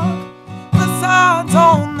rock. Facades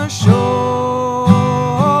on the shore,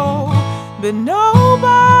 but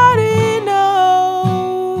nobody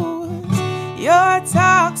knows your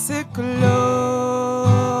toxic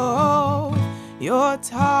love, your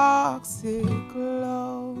toxic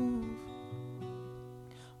love.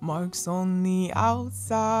 Marks on the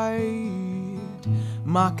outside,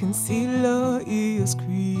 my concealer is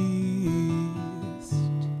creased.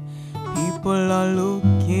 People are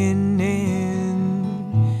looking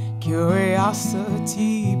in,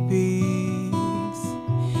 curiosity beats.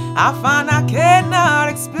 I find I cannot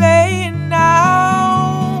explain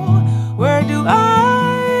now. Where do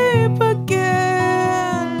I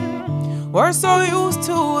begin? We're so used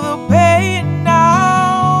to the pain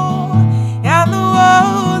now, and the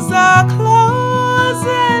walls are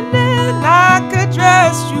closing in. I could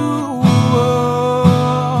dress you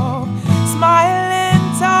up, smile and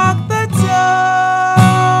talk the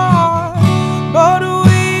talk, but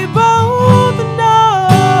we both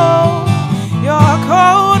know you're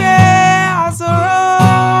cold as a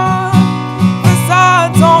rock.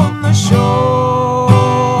 Facades on the shore,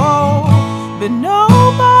 but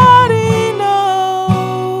nobody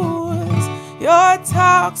knows your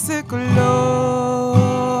toxic love,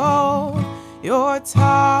 your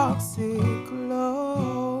toxic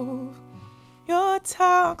love, your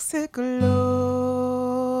toxic love,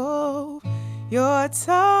 your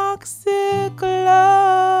toxic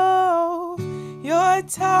love, your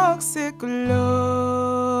toxic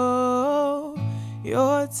love,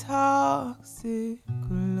 your toxic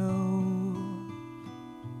love.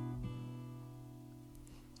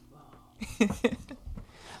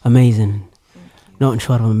 Amazing. Nothing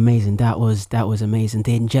short of amazing. That was amazing.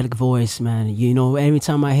 The angelic voice, man. Every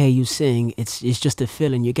time I hear you sing, it's just a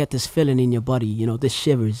feeling. You get this feeling in your body, this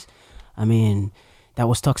shivers. I mean, that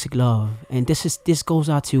was Toxic Love. And this goes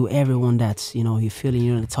out to everyone that's, you're feeling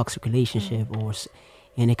you're in a toxic relationship or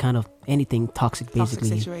any kind of anything toxic, basically.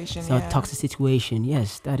 Toxic situation, So yeah. toxic situation.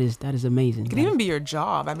 Yes, that is amazing. It could even be your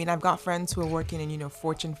job. I mean, I've got friends who are working in, you know,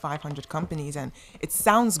 Fortune 500 companies, and it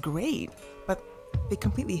sounds great, but they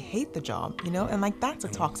completely hate the job, you know, and like that's a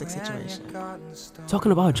toxic situation.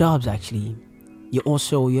 Talking about jobs, actually, you're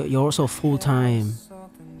also full time.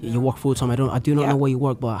 You work full time. I do not know where you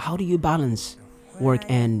work, but how do you balance work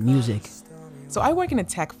and music? So I work in a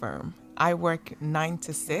tech firm. I work 9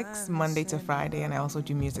 to 6, Monday to Friday, and I also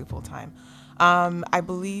do music full time. I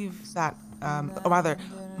believe that, or rather,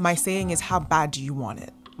 my saying is, how bad do you want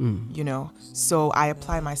it? You know, so I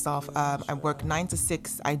apply myself. I work 9 to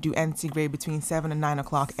 6. I do NC grade between 7 and 9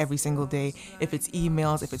 o'clock every single day. If it's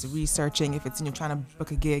emails, if it's researching, if it's, you know, trying to book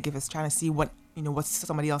a gig, if it's trying to see what, you know, what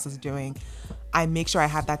somebody else is doing, I make sure I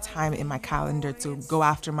have that time in my calendar to go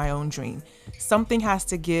after my own dream. Something has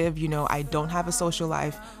to give. You know, I don't have a social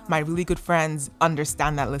life. My really good friends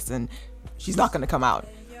understand that. Listen, she's not going to come out,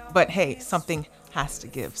 but hey, something has to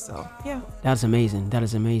give. So yeah, That's amazing. That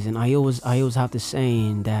is amazing. I always have this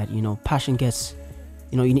saying that, you know, passion gets,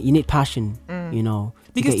 you know, you need passion, you know,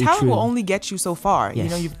 to because get you talent will through. only get you so far. You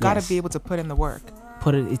Yes, know, you've got to yes. be able to put in the work.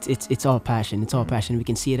 Put it. It's all passion. It's all passion. We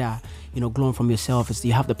can see that, you know, glowing from yourself. It's,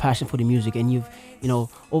 you have the passion for the music, and you've, you know,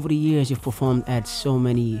 over the years you've performed at so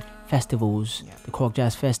many festivals, the Cork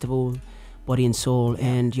Jazz Festival, Body and Soul,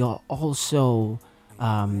 and you're also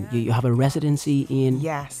you have a residency in.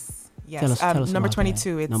 Yes. Tell us Number about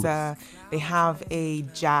 22. that. It's they have a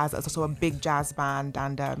jazz. It's also a big jazz band,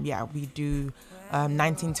 and yeah, we do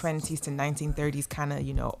 1920s to 1930s kind of,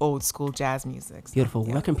 you know, old school jazz music. So, Beautiful.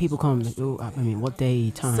 yeah. Where can people come? I mean, what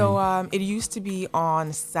day, time? So it used to be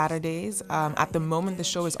on Saturdays. At the moment, the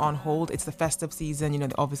show is on hold. It's the festive season. You know,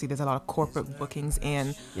 obviously there's a lot of corporate bookings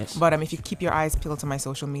in. Yes. But if you keep your eyes peeled to my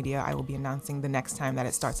social media, I will be announcing the next time that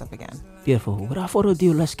it starts up again. Beautiful. Without further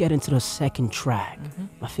ado, let's get into the second track.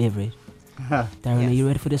 My favorite. Darren, are you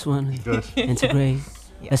ready for this one? Good. Integrate.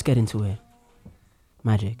 Yeah. Let's get into it.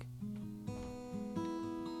 Magic.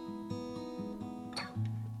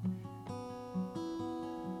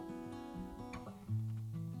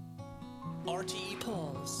 RTÉ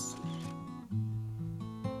Pulse.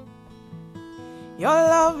 Your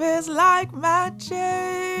love is like magic,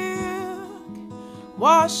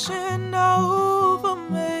 washing over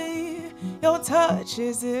me. Your touch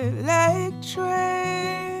is electric,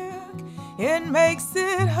 it makes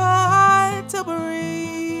it hard to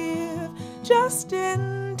breathe. Just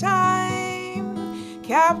in time,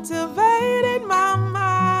 captivated my mind.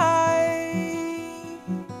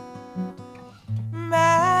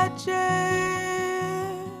 Magic.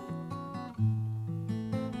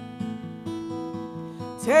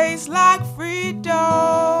 Tastes like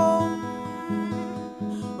freedom,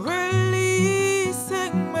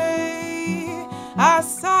 releasing me. I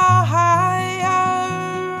saw higher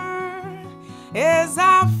as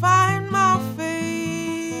I find my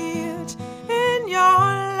feet in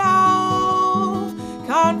your love,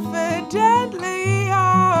 confidently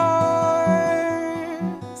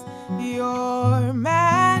yours. Your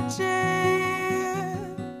magic.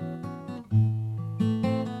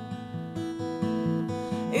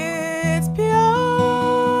 It's pure,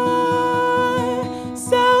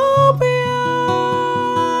 so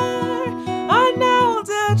pure,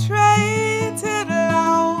 unadulterated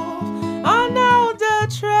love,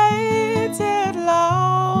 unadulterated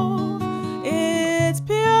love. It's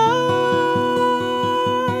pure,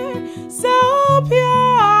 so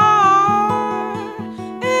pure,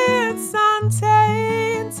 it's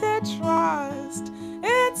untainted trust,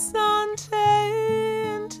 it's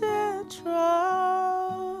untainted trust.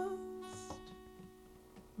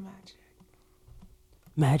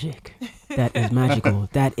 Magic. That is magical.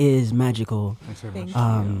 That is magical. Thanks very Thank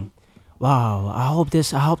much. you. Wow. I hope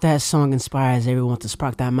that song inspires everyone to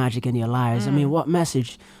spark that magic in your lives. I mean, what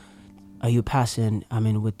message are you passing? I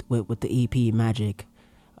mean, with the EP Magic,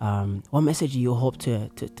 what message do you hope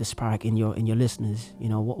to spark in your listeners? You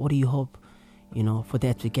know, what do you hope, you know, for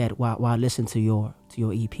them to get while listening to your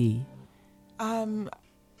EP?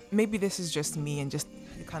 Maybe this is just me and just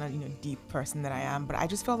the kind of, you know, deep person that I am, but I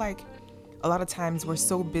just feel like a lot of times we're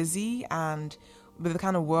so busy, and with the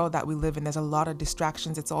kind of world that we live in, there's a lot of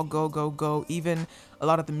distractions. It's all go, go, go. Even a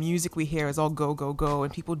lot of the music we hear is all go, go, go,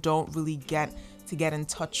 and people don't really get in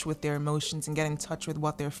touch with their emotions and get in touch with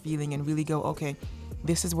what they're feeling and really go, okay,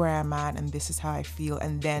 this is where I'm at and this is how I feel,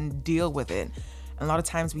 and then deal with it. And a lot of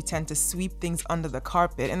times we tend to sweep things under the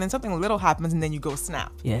carpet, and then something little happens and then you go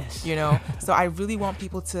snap. Yes. You know? So I really want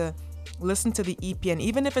people to listen to the EP, and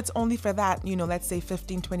even if it's only for that, you know, let's say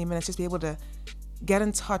 15, 20 minutes, just be able to get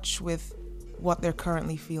in touch with what they're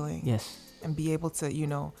currently feeling. Yes. and be able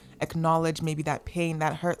to, acknowledge maybe that pain,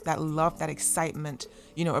 that hurt, that love, that excitement,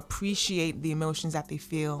 appreciate the emotions that they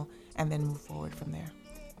feel, and then move forward from there.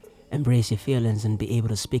 Embrace your feelings and be able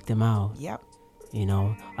to speak them out. Yep.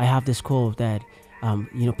 I have this quote that,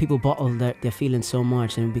 people bottle their feelings so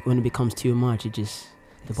much, and when it becomes too much,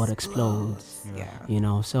 the bottle explodes.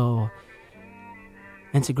 Yeah. So,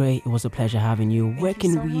 Integrate, it was a pleasure having you. Where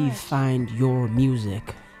can we find your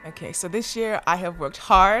music? Okay, so this year I have worked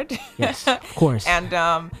hard. Yes, of course.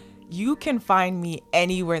 And you can find me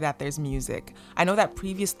anywhere that there's music. I know that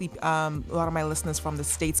previously a lot of my listeners from the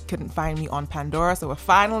States couldn't find me on Pandora, so we're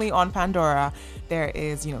finally on Pandora. There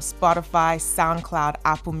is, Spotify, SoundCloud,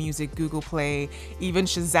 Apple Music, Google Play, even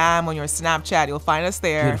Shazam. On your Snapchat, you'll find us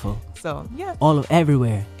there. Beautiful. So, yeah.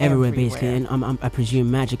 everywhere basically. And I presume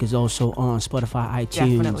Magic is also on Spotify,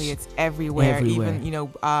 iTunes. Definitely, it's everywhere. Even,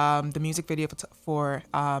 the music video for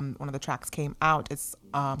one of the tracks came out. It's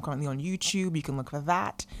currently on YouTube. You can look for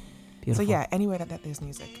that. Beautiful. So yeah, anywhere that there's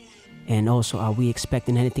music. And also, are we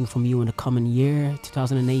expecting anything from you in the coming year,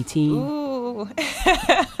 2018? Ooh.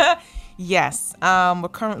 Yes. We're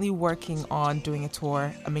currently working on doing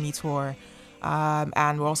a mini tour.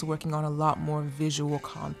 And we're also working on a lot more visual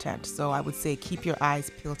content. So I would say keep your eyes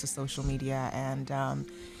peeled to social media, and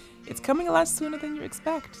it's coming a lot sooner than you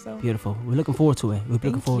expect. So beautiful. We're looking forward to it.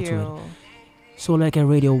 Thank you. Souletiquette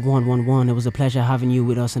Radio 111. It was a pleasure having you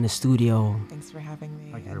with us in the studio. Thanks for having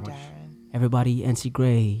me. Thank you very much. Darren. Everybody, NC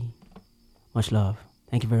Gray, much love.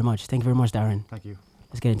 Thank you very much. Thank you very much, Darren. Thank you.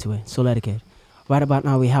 Let's get into it. Souletiquette. Right about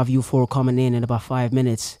now, we have you four coming in about 5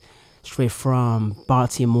 minutes. Straight from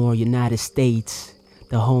Baltimore, United States.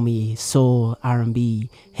 The homie soul, R&B,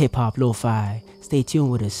 hip-hop, lo-fi. Stay tuned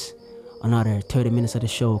with us. Another 30 minutes of the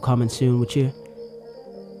show coming soon with you.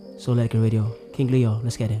 Souletiquette Radio. King Leo,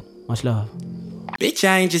 let's get it. Much love. Bitch,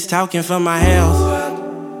 I ain't just talking for my health.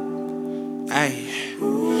 Ay,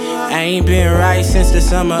 I ain't been right since the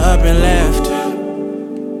summer up and left.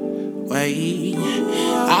 Wait,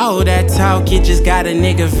 all that talk, it just got a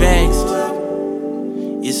nigga vexed.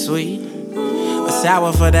 You sweet, a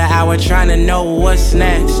sour for the hour, trying to know what's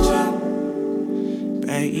next.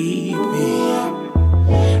 Baby,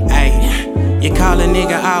 ay, you call a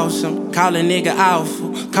nigga awesome, call a nigga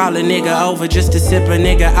awful. Call a nigga over just to sip a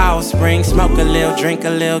nigga offspring. Smoke a little, drink a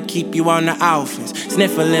little, keep you on the offense.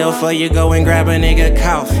 Sniff a little for you go and grab a nigga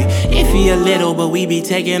coffee. Iffy a little, but we be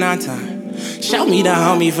taking our time. Show me the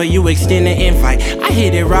homie for you extend the invite. I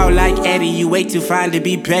hit it raw like Eddie, you way too fine to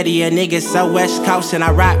be petty. A nigga so West Coast and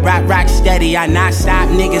I rock steady. I not stop,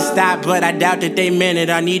 niggas stop, but I doubt that they meant it.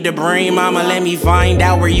 I need to bring mama, let me find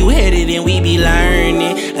out where you headed, and we be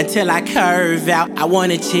learning until I curve out. I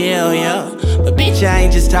wanna chill, yeah, but bitch, I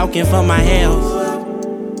ain't just talking for my health.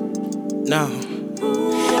 No,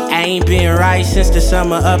 I ain't been right since the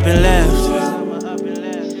summer up and left.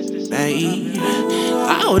 Hey,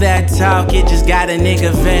 all that talk, it just got a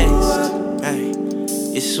nigga vexed. Hey,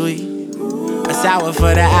 it's sweet, a sour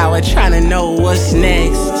for the hour, tryna know what's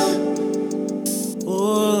next.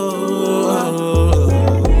 Ooh.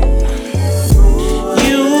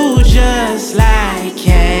 You just like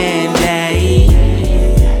candy.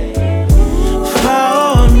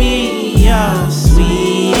 For me, you're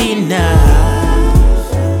sweet enough.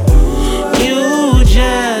 You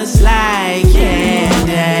just like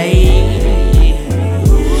candy.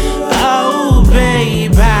 Oh,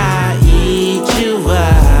 babe, I eat you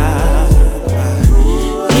up.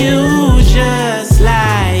 You just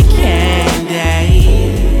like candy.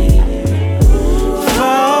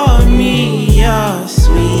 For me, you're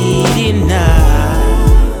sweet enough.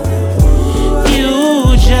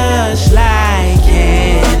 You just like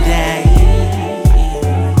candy.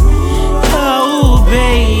 Oh,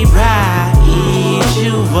 babe, I eat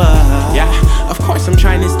you up. Yeah, of course I'm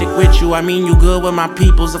trying to stick with you. I mean, you good with my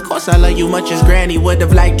peoples. Of course I love you much as granny would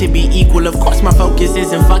have liked to be equal. Of course my focus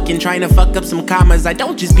isn't fucking trying to fuck up some commas. I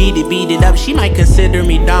don't just beat it up. She might consider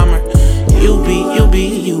me dumber. You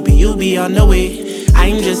be on the way.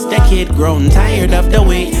 I'm just a kid grown tired of the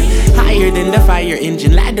wait. Higher than the fire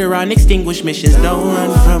engine, ladder on extinguished missions. Don't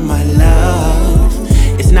run from my love.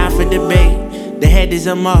 It's not for debate. The head is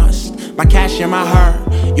a must. My cash and my heart,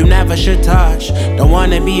 you never should touch. Don't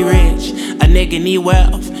wanna be rich, a nigga need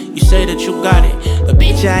wealth. You say that you got it, but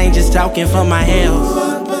bitch, I ain't just talking for my health.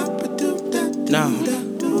 No,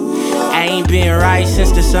 I ain't been right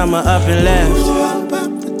since the summer up and left.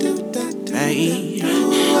 Hey,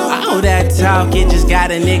 all that talk, it just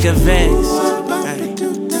got a nigga vexed. Hey,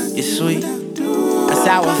 it's sweet, a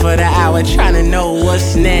sour for the hour, tryna know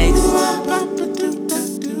what's next.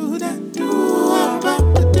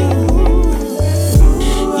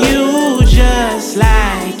 You just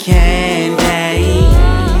like candy.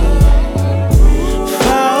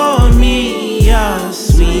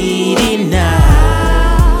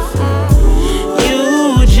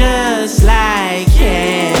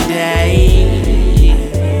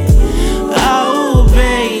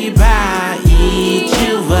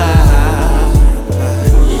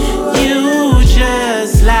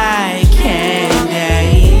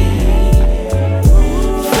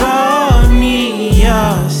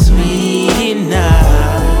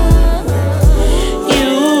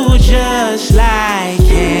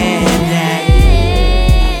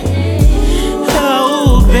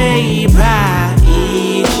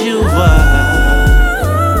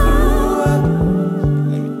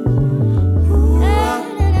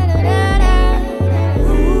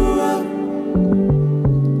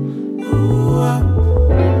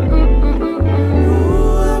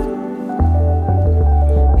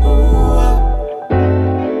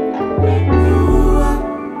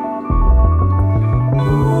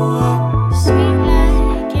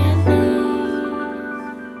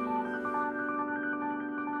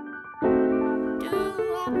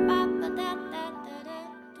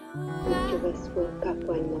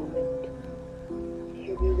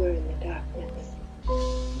 We're in the darkness.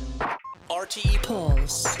 RTÉ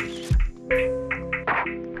Pulse.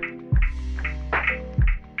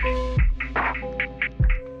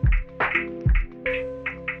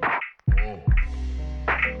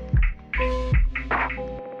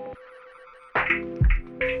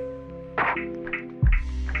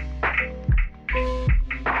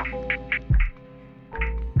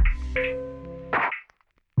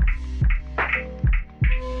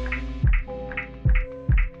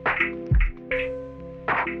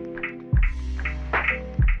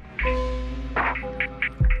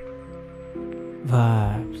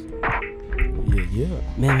 Vibes. Yeah.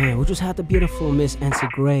 Man, we just had the beautiful Miss Nancy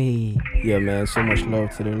Gray. Yeah, man. So much love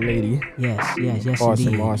to the lady. Yes, Awesome,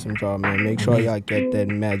 indeed. awesome job, man. Make sure y'all get that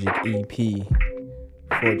Magic EP.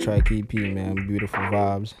 4-track EP, man. Beautiful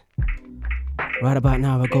vibes. Right about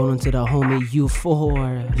now, we're going on to the homie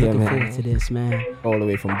U4. Yeah, Looking man. forward to this, man. All the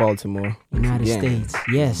way from Baltimore. United Yeah. States.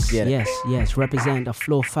 Yes. Represent the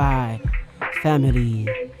Flow 5 family.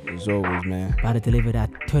 As always, man. About to deliver that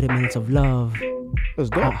 30 minutes of love. Let's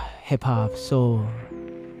go. Hip hop, soul,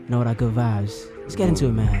 and all that good vibes. Let's get into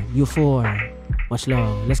it, man. U4, much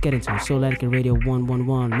love. Let's get into it. Souletiquette Radio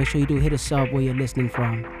 111. Make sure you do hit us up where you're listening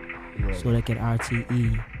from. Yeah. Souletiquette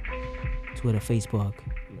RTE, Twitter, Facebook.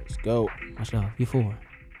 Let's go. Much love. U4.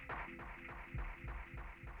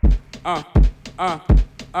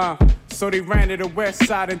 So they ran to the west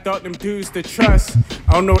side and thought them dudes to trust.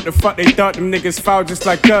 I don't know what the fuck they thought, them niggas foul just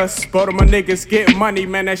like us. Both of my niggas get money,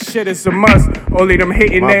 man, that shit is a must. Only them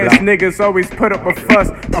hating ass niggas always put up a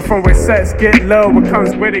fuss. I'm from where sets get love, what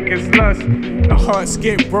comes with it gets lust. The hearts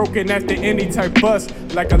get broken after any type bust.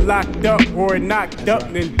 Like a locked up or a knocked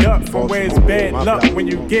up, then duck. From where it's bad luck when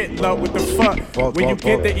you get love, what the fuck? When you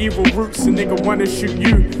get the evil roots, a nigga wanna shoot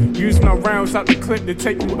you. Use my rounds out the clip to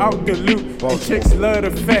take you out the loop. And chicks love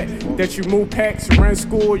the fact that you move packs around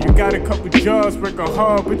school. You got a couple jobs, working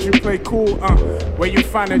hard, but you play cool. Where you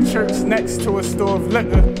find a church next to a store of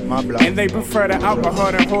liquor, and they prefer the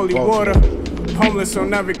alcohol than holy water. Homeless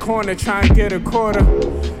on every corner, trying to get a quarter.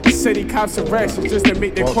 City cops arrest you just to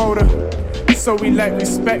meet their quota. So we lack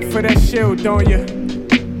respect for that shield, don't you?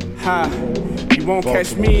 Ha. You won't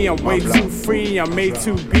catch me, I'm way too free, I'm made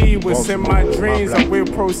to be. What's in my dreams, I will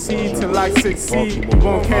proceed till I succeed. You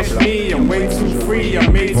won't catch me, I'm way too free,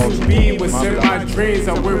 I'm made to be. What's in my dreams,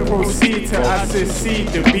 I will proceed till I succeed.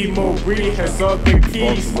 To be more breed has all the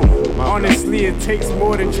keys. Honestly, it takes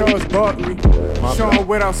more than Charles Barkley. Showing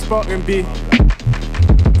what I'm sparking be.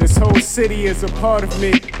 This whole city is a part of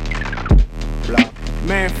me.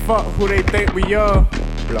 Man, fuck who they think we are,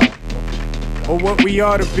 or what we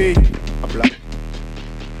ought to be.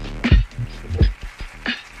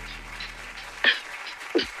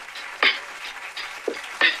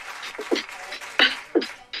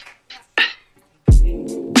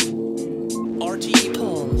 RTÉ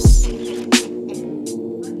Pulse.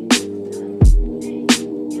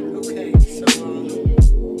 Okay, so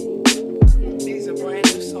these are brand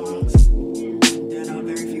new songs that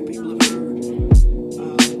very few people have heard.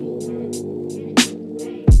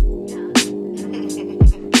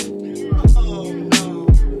 Oh no,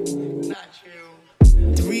 not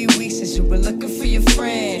you. 3 weeks since you were looking for your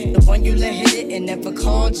friend, the one you let hit it and never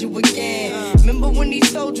called you again. Remember when he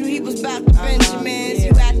told you he was about to Benjamins?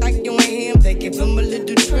 You act like you ain't him, they give him a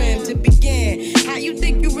little trim to begin. How you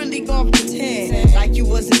think you really gon' pretend like you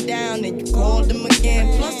wasn't down and you called him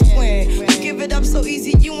again? Plus when you give it up so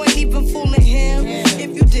easy, you ain't even fooling him.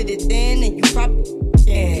 If you did it then you probably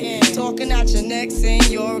talking out your neck saying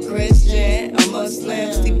you're a Christian, a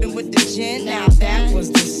Muslim, sleeping with the gin. Now that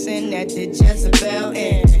was the sin that did Jezebel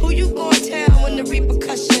in. Who you gonna tell when the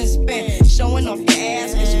repercussions spin? Showing off your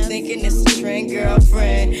ass cause you thinking it's a trend,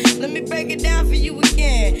 girlfriend. Let me break it down for you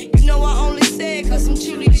again. You know I only said cause I'm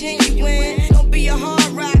truly genuine. Don't be a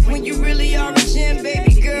hard rock when you really are a gem,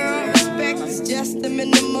 baby girl. Respect is just the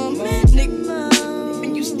minimum, nigga.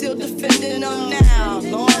 And you still defending them now.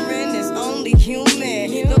 Lauren is only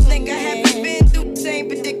human. Don't think I haven't been through the same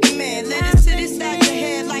predicament. Let it sit inside your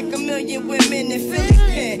head like a million women in Philly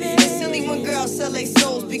pen. It's silly when girls sell their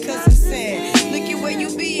souls because of sin. Look at where you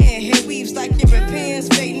be in. Hair weaves like Europeans,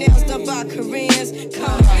 fake nails done by Koreans.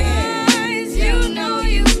 Come in. You know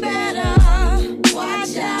you better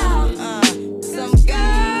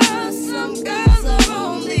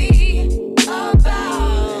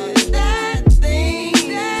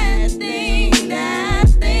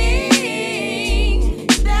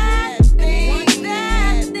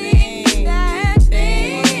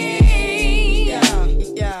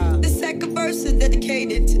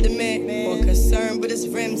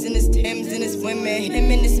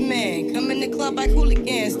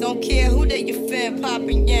say you fin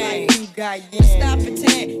poppin' yang. Stop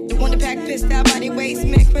pretend. The one that pack pissed out by the waist,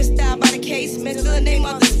 man. Crissed out by the casement. Still the name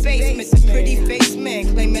of the spaceman. The pretty face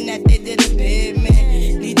man claiming that they did a bid,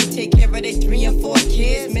 man. Need to take care of their 3 and 4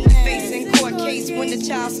 kids. Man, the face in court case when the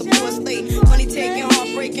child support's late. Money taking,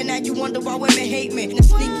 heartbreaking. Now you wonder why women hate me. The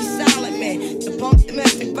sneaky silent man. The punk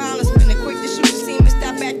domestic violence. Man, the quick to shoot the scene.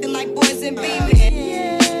 Stop acting like boys and be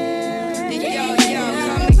men. Yo,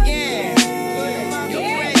 come again. Your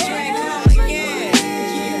red drink, come again.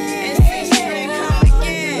 And six drink, come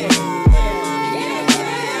again.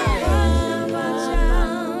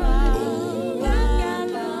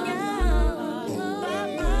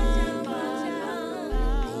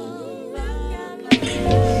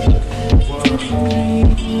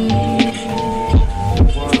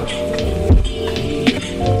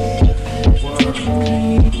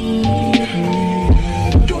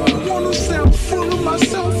 Don't wanna sound full of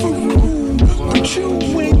myself or rude, but you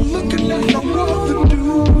ain't looking at no other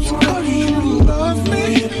dudes. Cause you love me.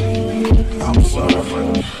 I'm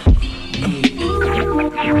sorry.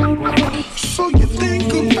 So you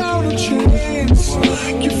think about a chance.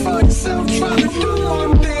 You find yourself trying to do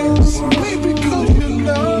one dance. Maybe cause you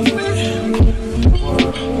love me.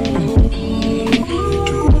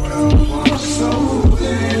 Do well. So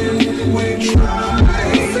then we try.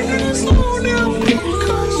 Singing it slow now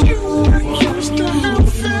because you are used to how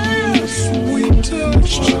fast we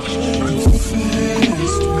touched. How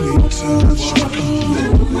fast we touched.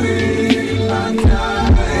 Then we like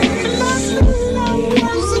eyes. I knew I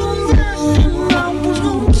wasn't there and I was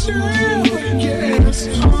gonna tell. Yes,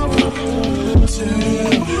 I'm gonna tell.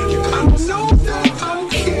 I know that I'm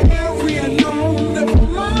carrying on. Never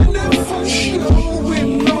mind if I'm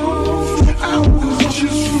showing off. I was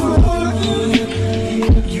just frontin'.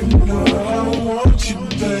 You know I want you,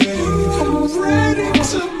 babe. I'm ready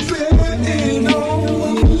to bet it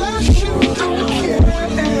on. Unless you don't care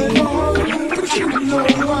at all. But you know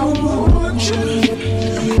I want you.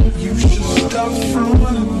 You should stop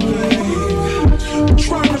frontin', babe.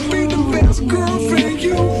 Trying to be the best girlfriend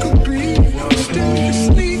you could be. Still you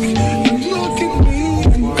sneak and look at me.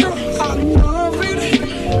 And girl, I love it.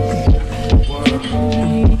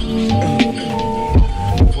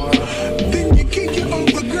 Then you kick your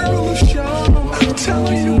other girl a shot. Tell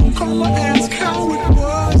her you can call her, ask how it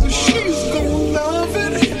was, and she's gonna love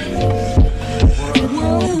it.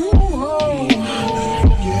 Whoa,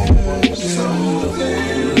 yeah. So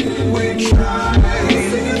then we try.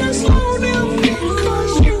 Singing it slow down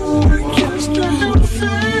because you were used to how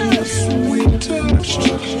fast we touched.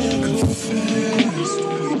 How fast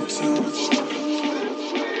we touched.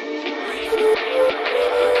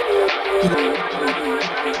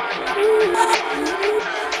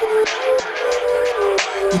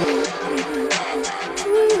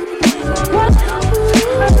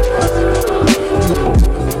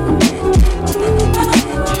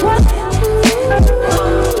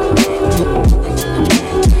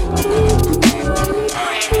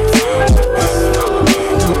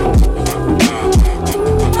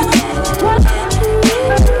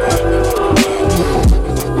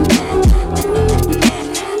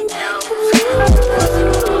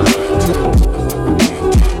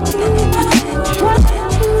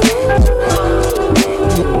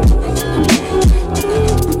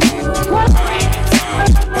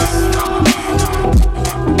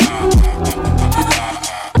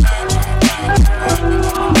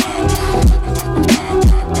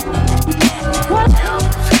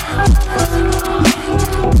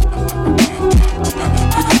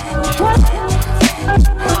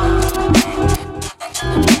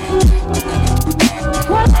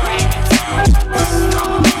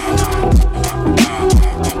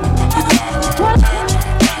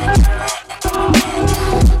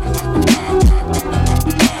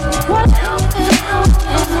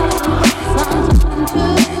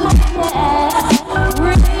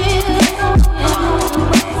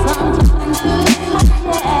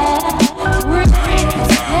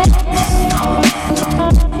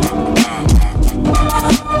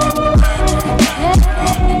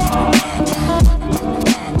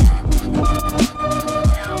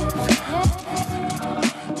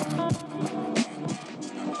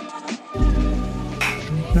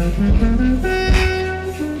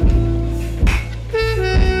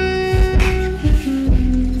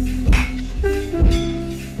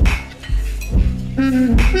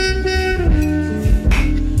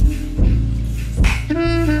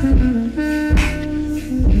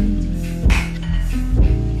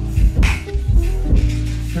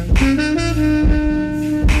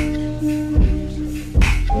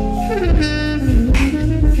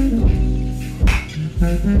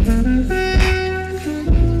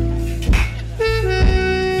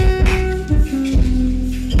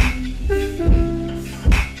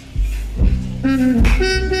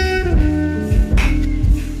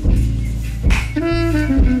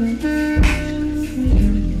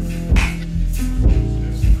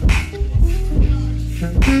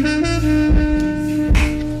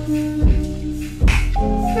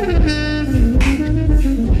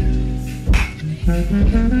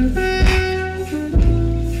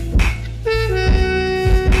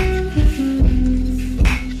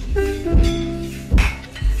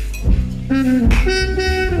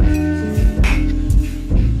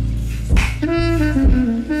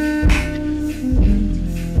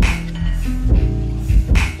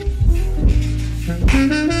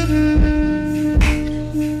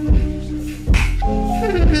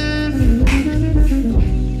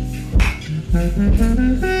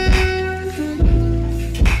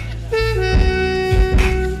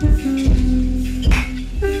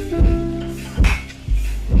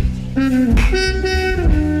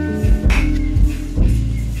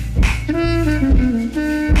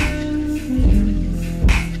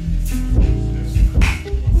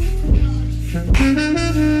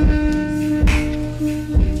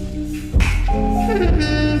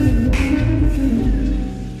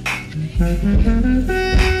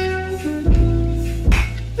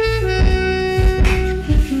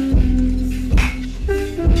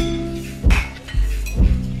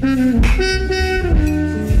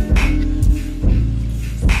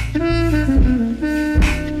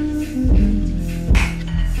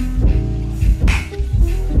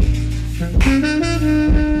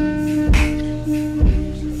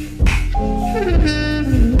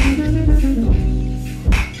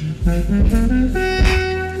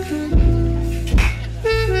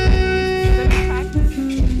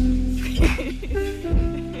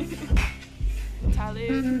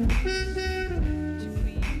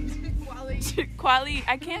 Quali,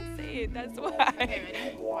 I can't say it, that's why. Okay,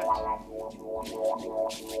 ready?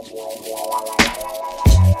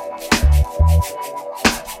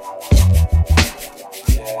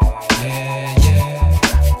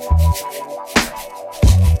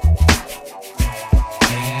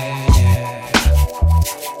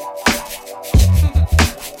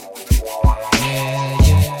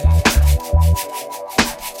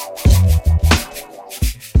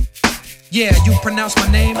 Yeah, you pronounce my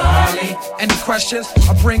name? Molly. Any questions?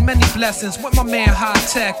 I bring many blessings with my man High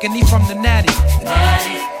Tech, and he from the Natty.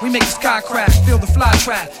 We make the sky crack, feel the fly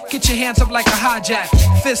trap. Get your hands up like a hijack,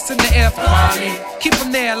 fists in the air for Molly. Keep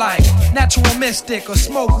them there like natural mystic, or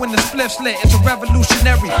smoke when the spliff's lit. It's a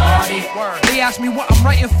revolutionary Molly. They ask me what I'm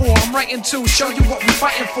writing for. I'm writing to show you what we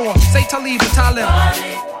fighting for. Say Talib and Talib.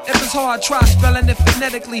 Molly. If it's hard, try spelling it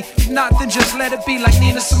phonetically. If not, then just let it be like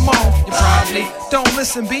Nina Simone. You probably don't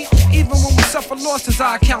listen, B. Even when we suffer losses,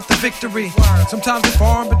 I count the victory. Sometimes it's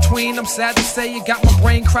far in between. I'm sad to say you got my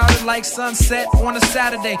brain crowded like sunset on a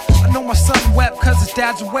Saturday. I know my son wept cause his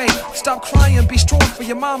dad's away. Stop crying, be strong for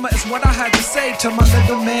your mama is what I had to say to my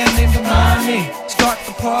little man named Amani. Start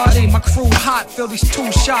the party, my crew hot. Feel these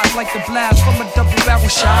two shots like the blast from a double barrel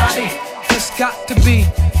shotty. It's got to be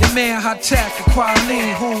your man High Tech, a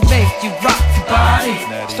quality who make you rock the body.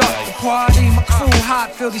 Start the party, my crew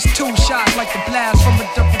hot. Feel these two shots like the blast from a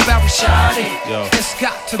double barrel shotty. It's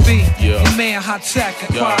got to be your man High Tech,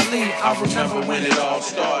 a quality. I remember when it all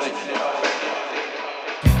started.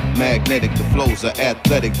 Magnetic, the flows are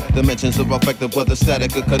athletic. Dimensions are effective, whether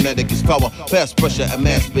static or kinetic is power. Past pressure and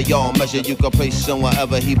mass beyond measure. You can place him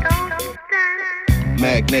wherever he.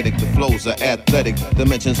 Magnetic, the flows are athletic.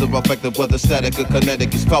 Dimensions are effective, whether static or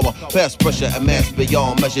kinetic is power. Past pressure and mass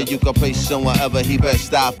beyond measure. You can place him wherever he best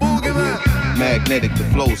stop. Magnetic, the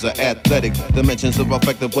flows are athletic. Dimensions are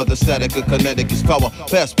effective, whether static or kinetic is power.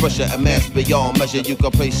 Past pressure and mass beyond measure. You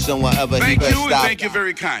can place him wherever he best stop. Thank you,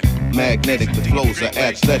 very kind. Magnetic, the flows are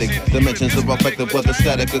athletic. Dimensions are effective, whether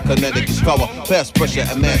static or kinetic is power. Past pressure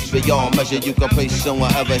and mass beyond measure. You can place him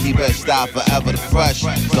wherever he best stop. Forever the fresh.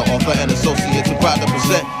 So offer an associate to proud to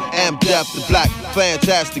present. Am deaf to black,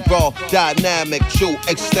 fantastic, raw, dynamic, true,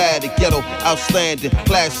 ecstatic, ghetto, outstanding,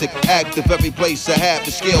 classic, active. Every place I have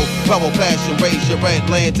the skill, power, passion, raise your red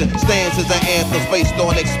lantern. Stands as an anthem, based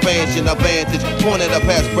on expansion, advantage. Pointed at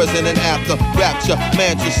past, present, and after. Rapture,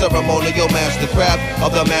 mantra, ceremonial mastercraft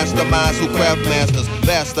of the masterminds who craft masters.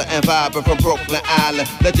 Vaster and vibrant from Brooklyn Island.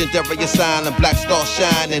 Legendary asylum, black star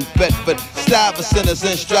shining. Bedford, Stivers, sinners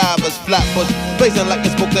and strivers. Flatbush, blazing like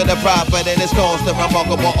it's book to the prophet. And it's constant,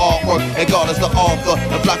 remarkable artwork. And God is the author,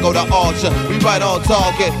 and Flacco the archer. We right on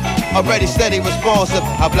target, already steady, responsive.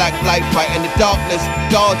 A black light right in the darkness.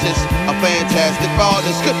 Gorgeous, a fantastic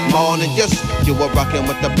artist. Good morning, yes. You were rocking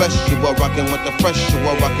with the best. You were rocking with the fresh. You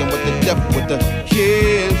were rocking with the depth, with the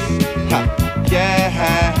kids. Ha,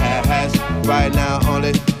 yes. Right now,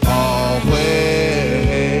 only, always.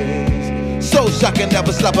 So shocking,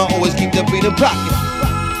 never stop, I always keep the beat in pocket.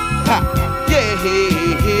 Ha, yes.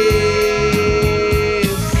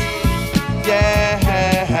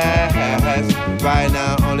 Right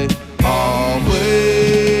now, only, always.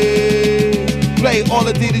 Play all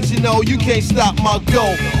the D that you know, you can't stop my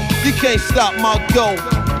goal. You can't stop my goal.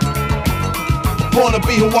 Born to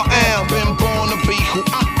be who I am. Been born to be who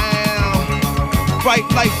I am. Bright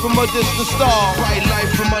light from a distant star. Bright light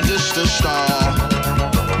from a distant star.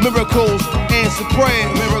 Miracles, answered prayers.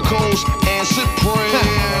 Miracles, answered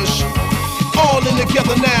prayers. All in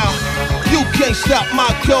together now. You can't stop my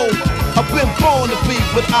goal. I've been born to be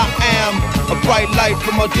what I am. A bright light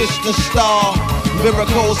from a distant star.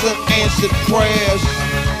 Miracles and answered prayers.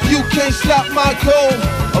 You can't stop my goal.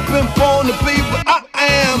 I've been born to be what I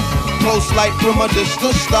am. Close light from a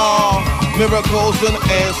distant star. Miracles and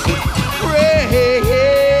answered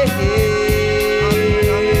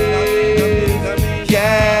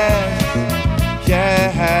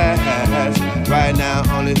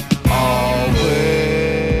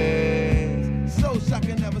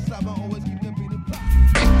stop, I always keep the beat in pop.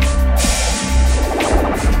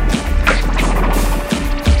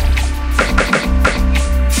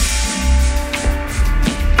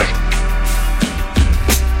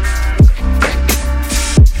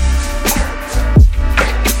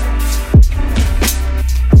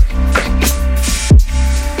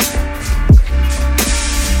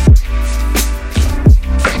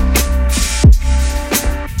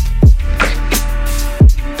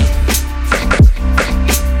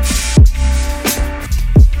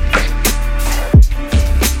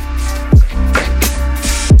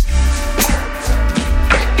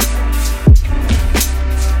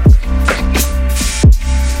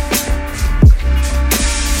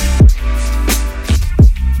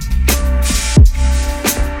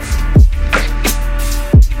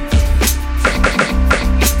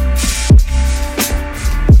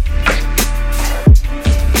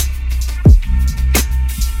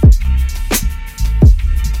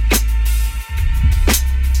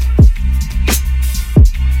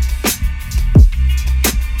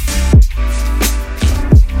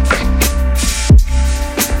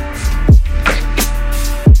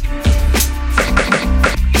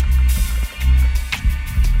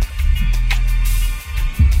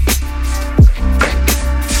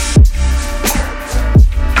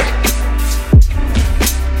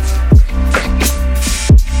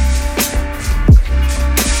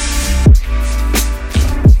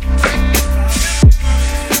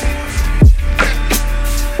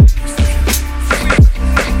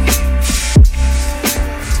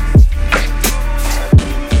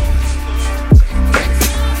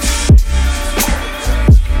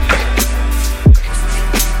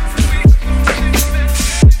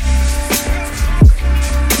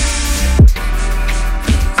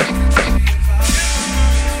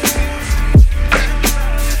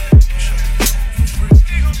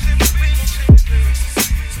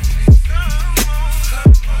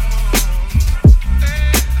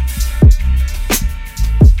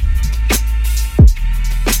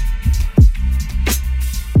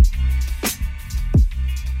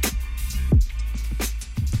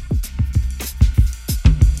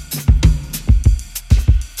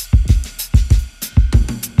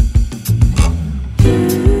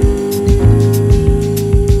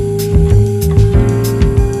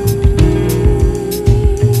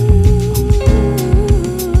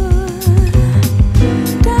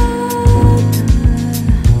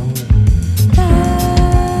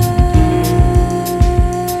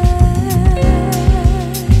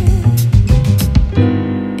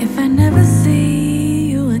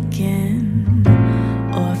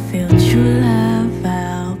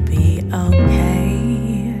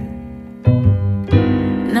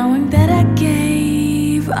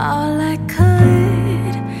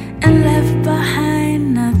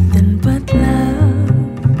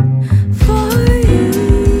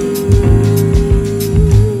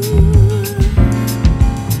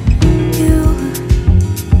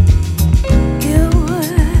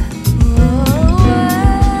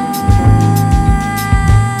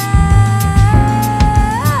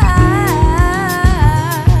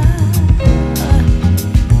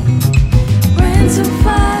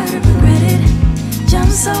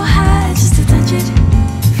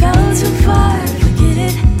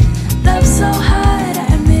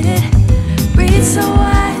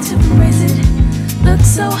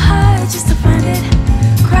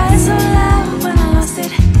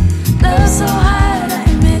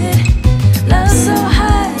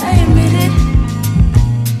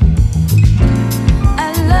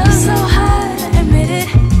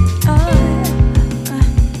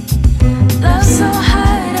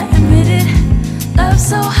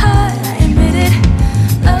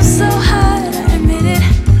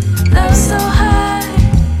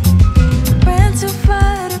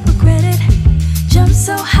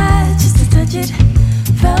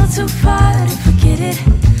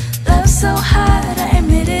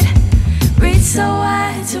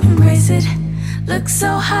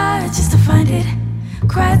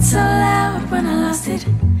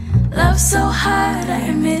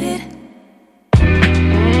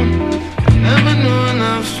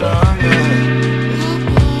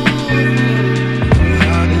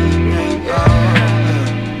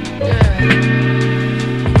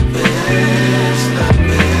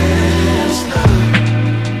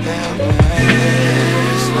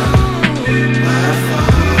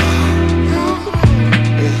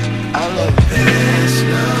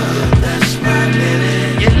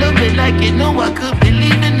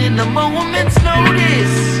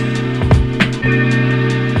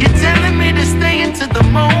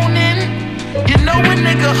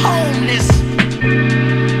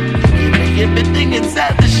 Everything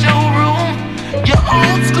inside the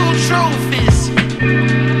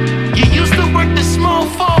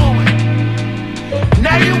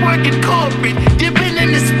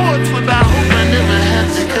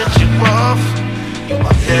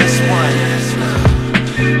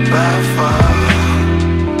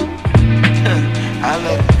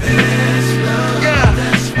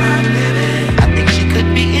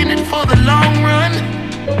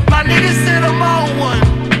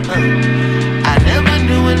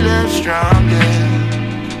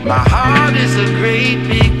heart is a great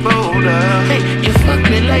big boulder. Hey, you fuck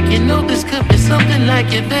me like you know this could be something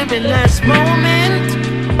like your very last moment.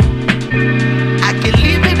 I can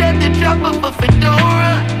leave it at the drop of a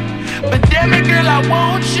fedora, but damn it, girl, I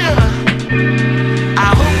want you. I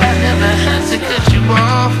hope I never had to cut you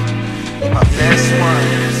off. You're my best one,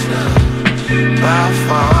 by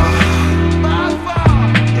far.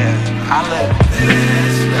 Yeah, I let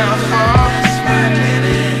it by far.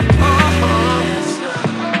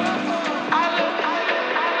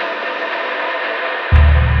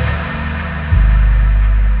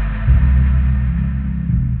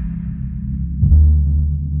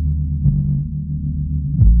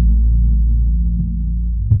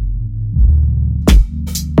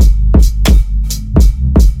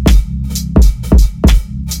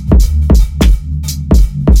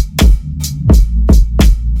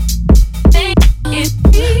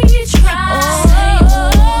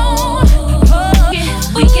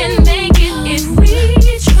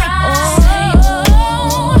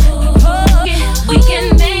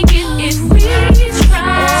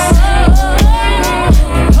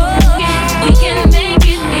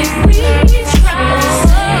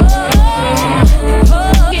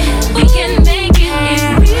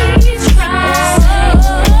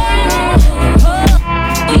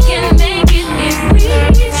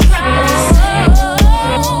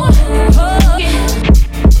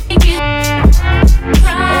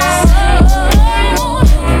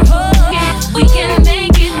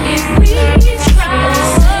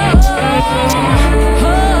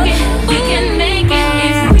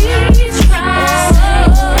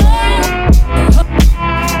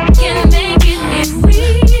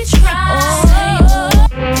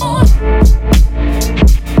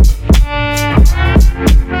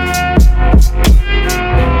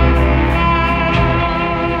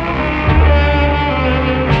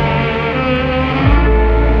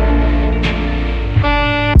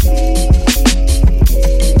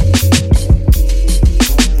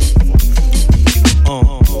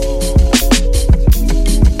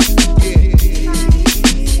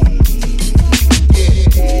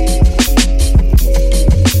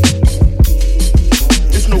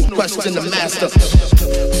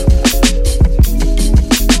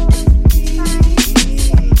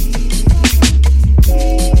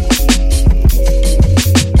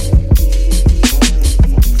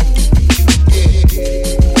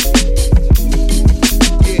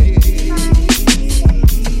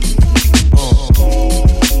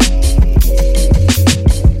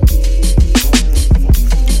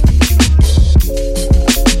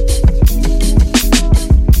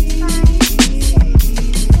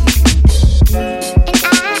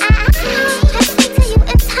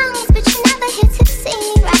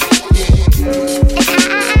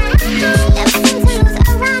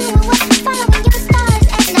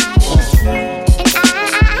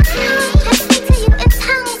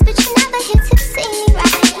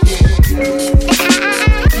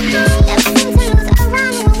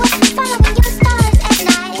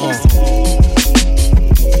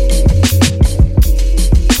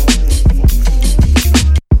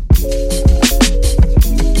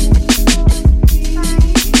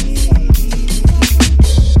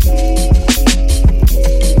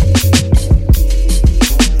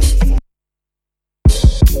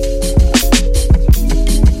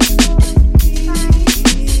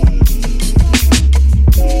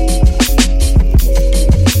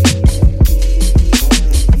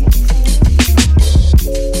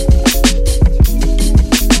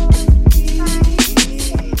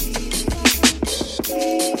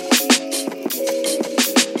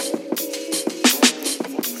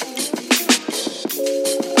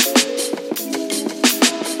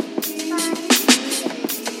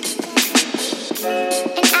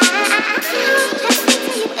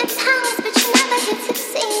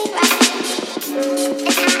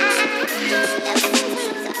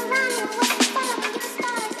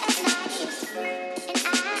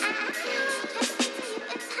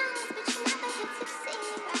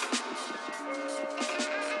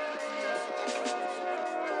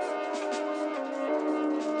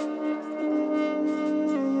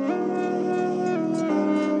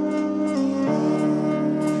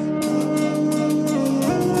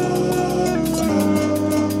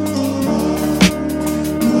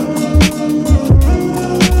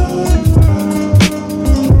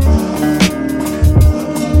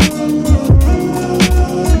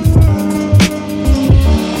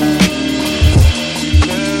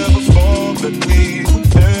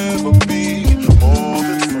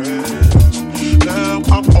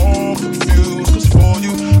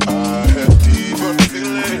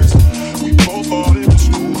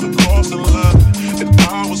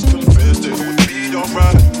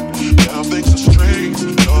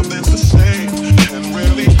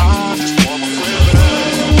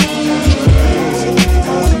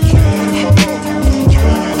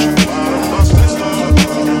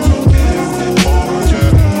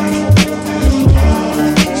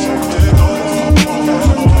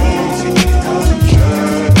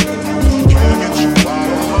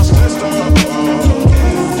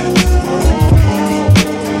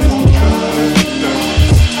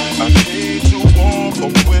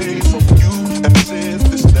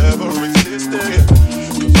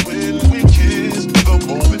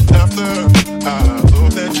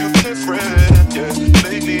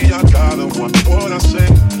 what I say.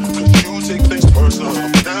 Cause you take things personal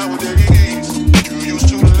nowadays. You used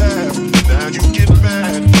to laugh, now you get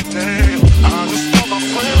mad. Damn, I just want my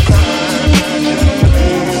friend back.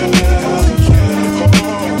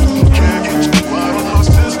 Can't get you out of my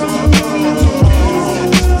system.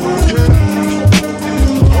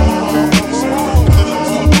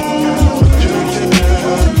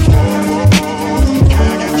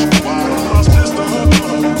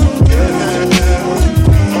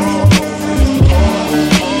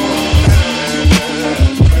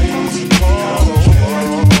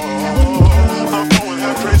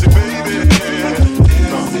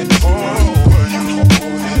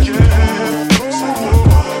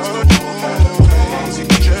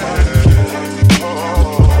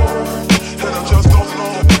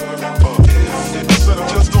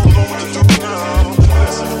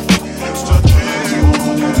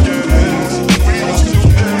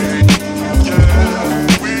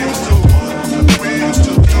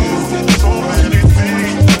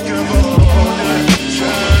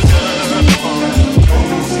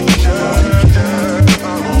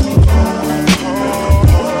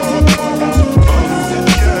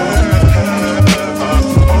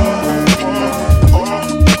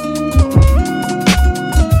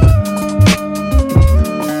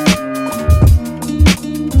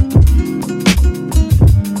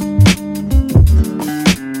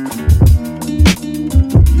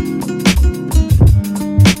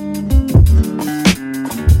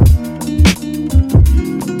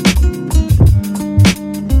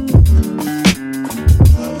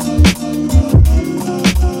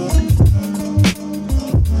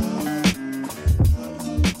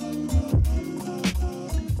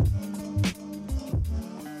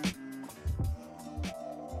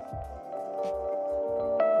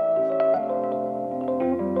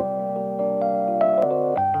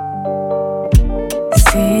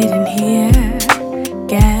 Sitting here,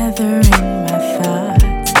 gathering my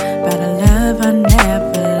thoughts about a love I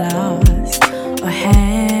never lost or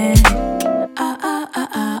had.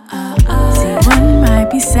 See, one might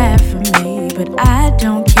be sad for me, but I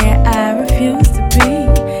don't care. I refuse to be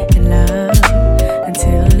in love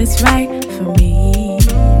until it's right for me.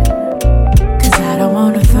 Cause I don't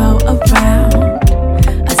wanna throw around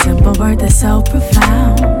a simple word that's so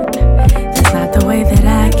profound. That's not the way that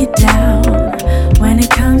I get down when it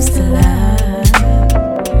comes to love.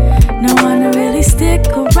 No one to really stick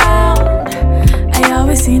around. I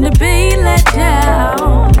always seem to be let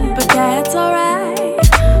down, but that's alright.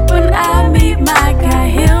 When I meet my guy,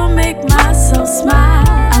 he'll make my soul smile.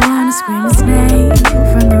 I wanna scream his name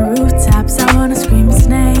from the rooftops. I wanna scream his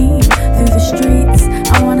name through the streets.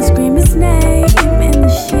 I wanna scream his name in the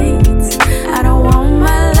sheets. I don't want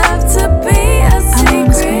my love to be a secret. I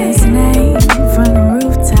wanna scream his name from the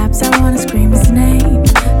rooftops. I wanna scream his name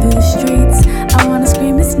through the streets. I wanna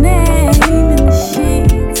scream his name in the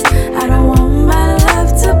sheets. I don't want my love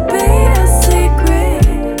to be a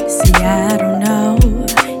secret. See, I don't know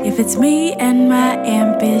if it's me and my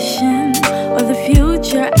ambition or the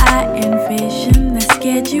future I envision that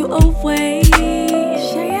scared you away.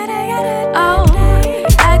 Oh,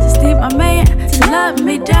 I just need my man to love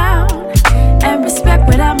me down and respect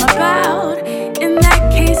what I'm about. In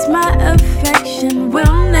that case, my affection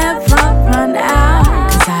will never run out.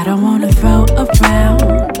 Cause I don't wanna throw around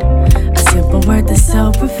a simple word that's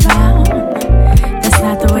so profound. That's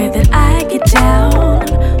not the way that I get down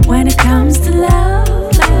when it comes to love.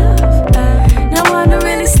 No one to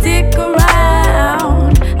really stick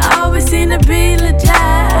around. I always seem to be let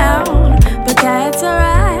down, but that's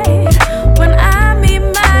alright. When I meet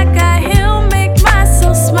my guy, he'll make my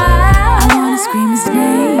soul smile. I wanna scream his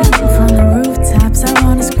name from the rooftops. I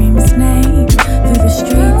wanna scream his name through the streets.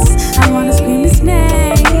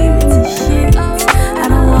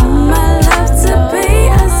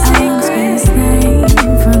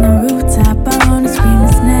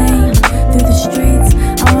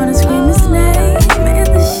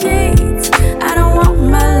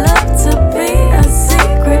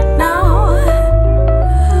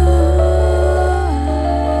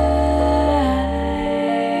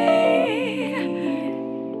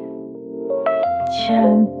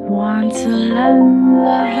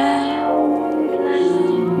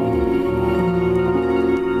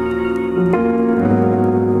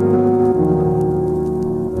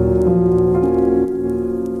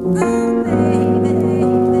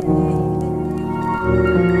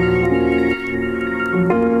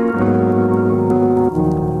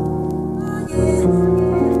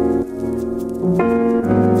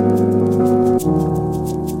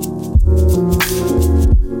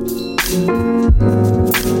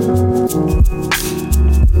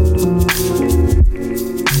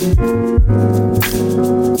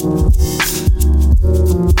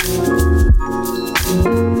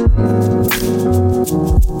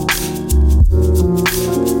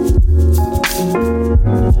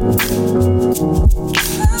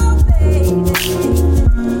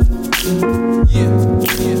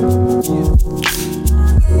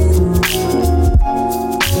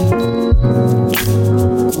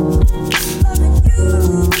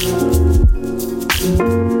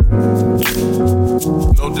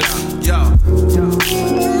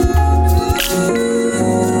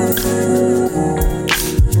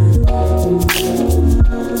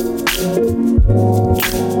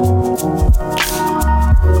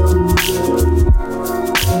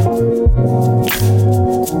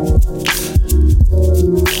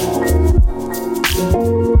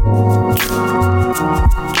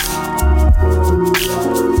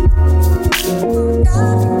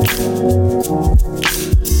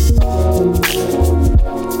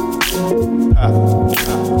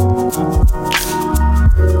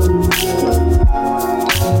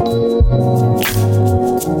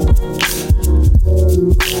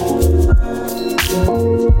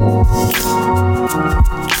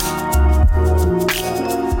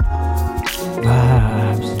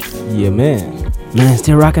 Yeah, man. Man,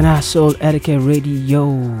 still rocking our Soul Etiquette Radio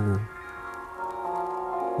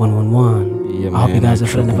 111. Yeah, man. I hope you guys are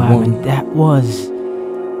feeling the vibe. And that was...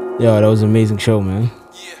 Yo, that was an amazing show, man.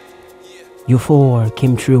 U4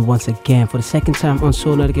 came true once again for the second time on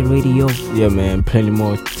Soul Etiquette Radio. Yeah, man. Plenty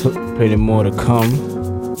more to come.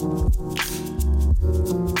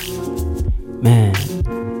 Man,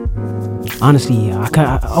 honestly,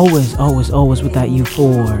 I always with that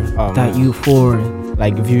U4, U4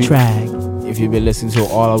 like if you track. If you've been listening to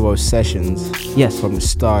all of our sessions, yes, from the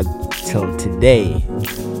start till today,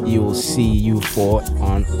 you will see U4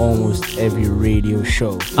 on almost every radio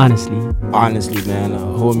show. Honestly, man,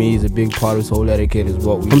 homie is a big part of Soul Etiquette. Is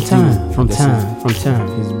what we from do.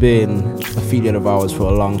 time. He's been affiliate of ours for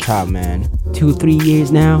a long time, man. 2-3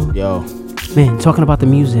 years now. Yo, man, talking about the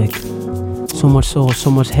music, so much soul, so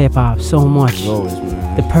much hip hop, so much. Always,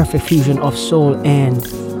 man. The perfect fusion of soul and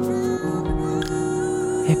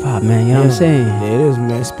hip hop, man. You know what I'm saying? Yeah, it is,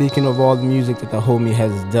 man. Speaking of all the music that the homie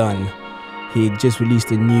has done, he just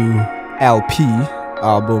released a new LP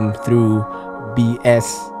album through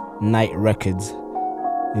BS Night Records.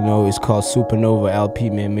 You know, it's called Supernova LP,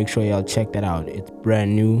 man. Make sure y'all check that out. It's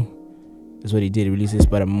brand new. That's what he did. He released this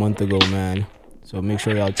about a month ago, man. So make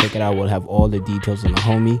sure y'all check it out. We'll have all the details on the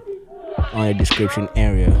homie on the description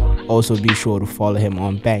area. Also, be sure to follow him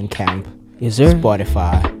on Bandcamp, yes, sir.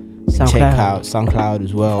 Spotify, SoundCloud. check out SoundCloud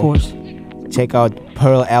as well. Of course. Check out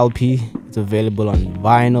Pearl LP. It's available on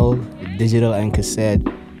vinyl, digital, and cassette.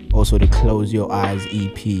 Also, the Close Your Eyes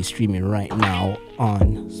EP streaming right now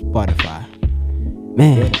on Spotify.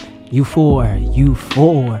 Man,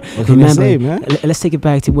 U4. What can I say, man? Let's take it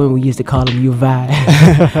back to when we used to call him U-Vi.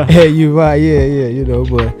 Yeah, U-Vi, yeah, you know,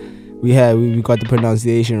 but we got the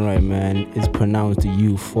pronunciation right, man. It's pronounced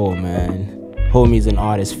U4, man. Homie's an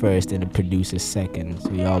artist first and a producer second,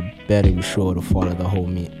 so y'all better be sure to follow the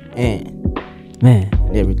homie and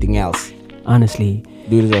everything else. Honestly,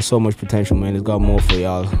 dude has got so much potential, man. It's got more for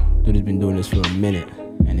y'all. Dude has been doing this for a minute,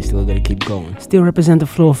 and it's still gonna keep going. Still represent the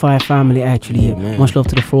Flow Fight family, actually. Yeah, man. Much love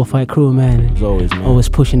to the Flow Fight crew, man. As always, man. Always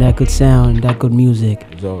pushing that good sound, that good music.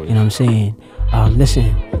 As always. You know what I'm saying?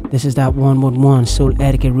 Listen, this is that 111 Soul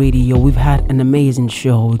Etiquette Radio. We've had an amazing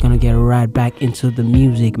show. We're gonna get right back into the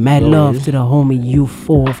music. Mad love to the homie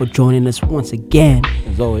U4 for joining us once again.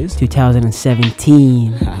 As always.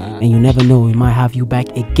 2017. And you never know, we might have you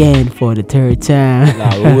back again for the third time.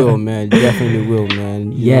 Nah, we will, man. Definitely will,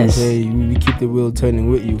 man. You yes. know what I'm saying? We keep the wheel turning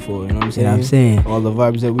with you for, you know what I'm saying? You know what I'm saying? All the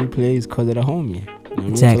vibes that we play is because of the homie. You know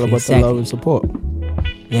exactly. It's all about the love and support.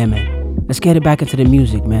 Yeah, man. Let's get it back into the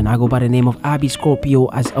music, man. I go by the name of Abi Scorpio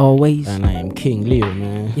as always. And I am King Leo,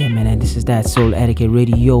 man. Yeah, man, and this is that Soul Etiquette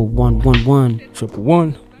Radio 111.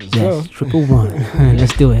 111. Yes, 111.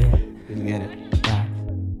 Let's do it. Let's get it.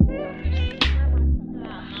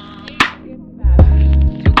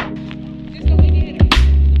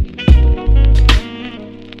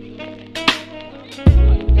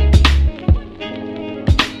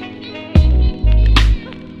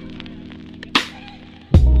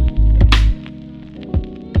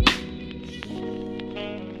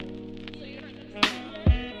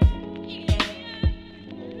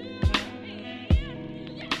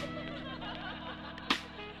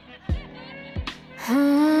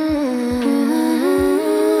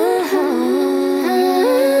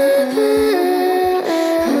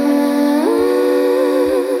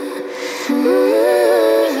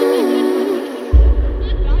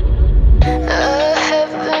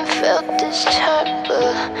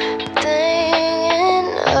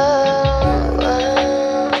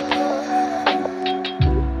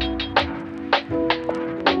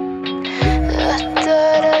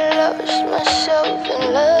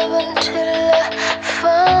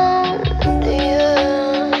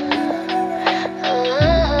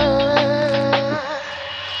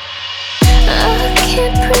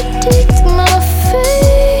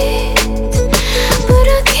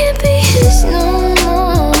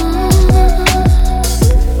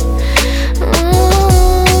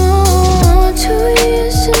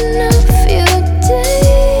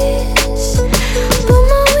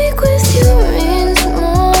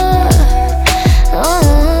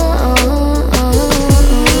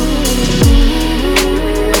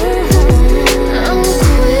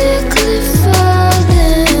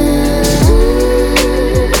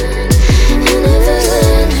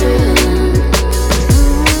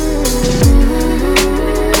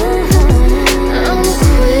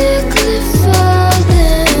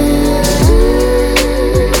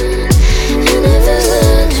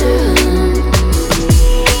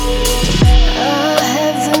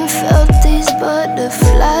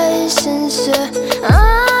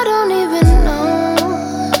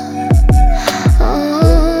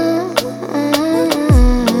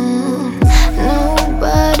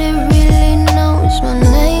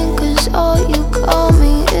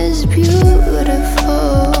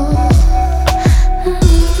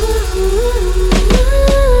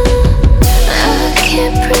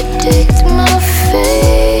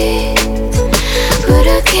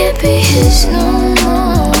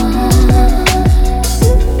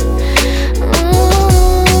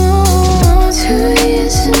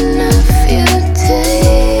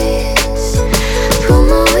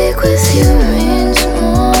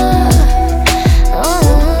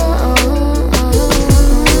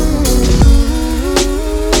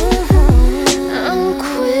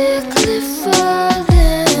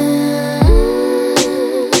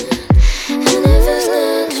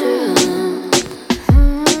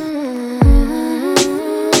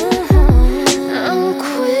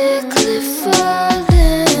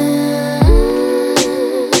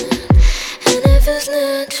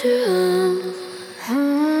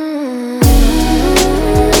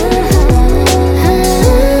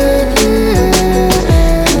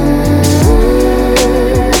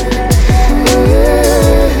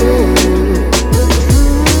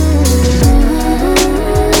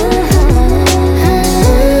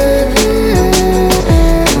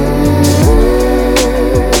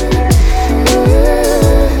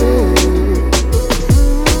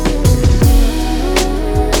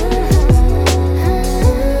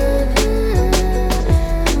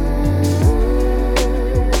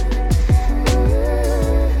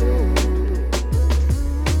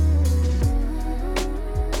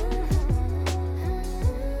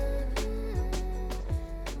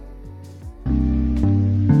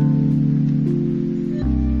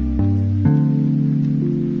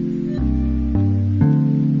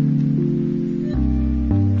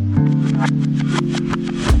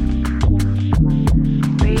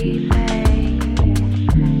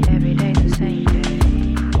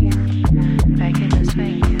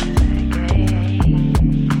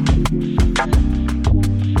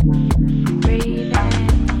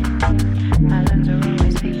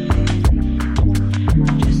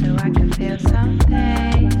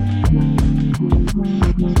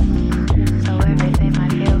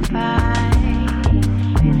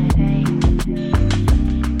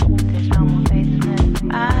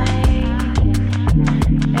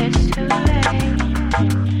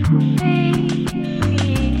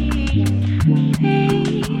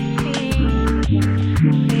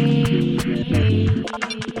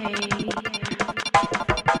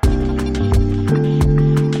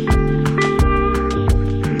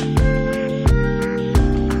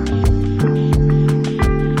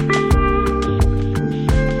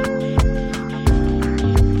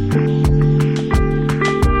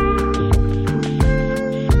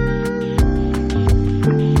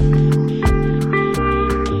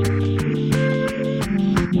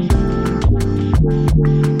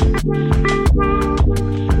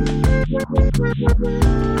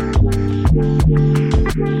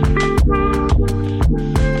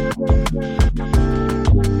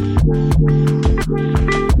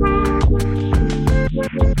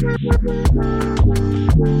 Replay,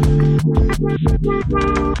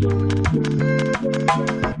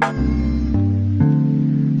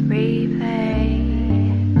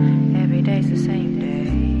 every day's the same day.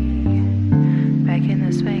 Back in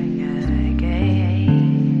the swing again.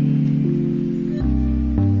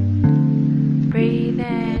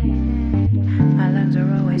 Breathing, my lungs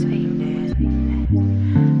are always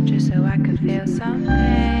fading, just so I could feel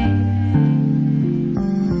something.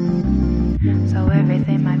 So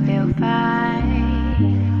everything might feel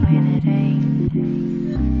fine when it ain't.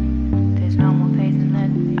 There's no more faith in the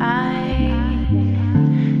fight.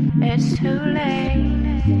 It's too late.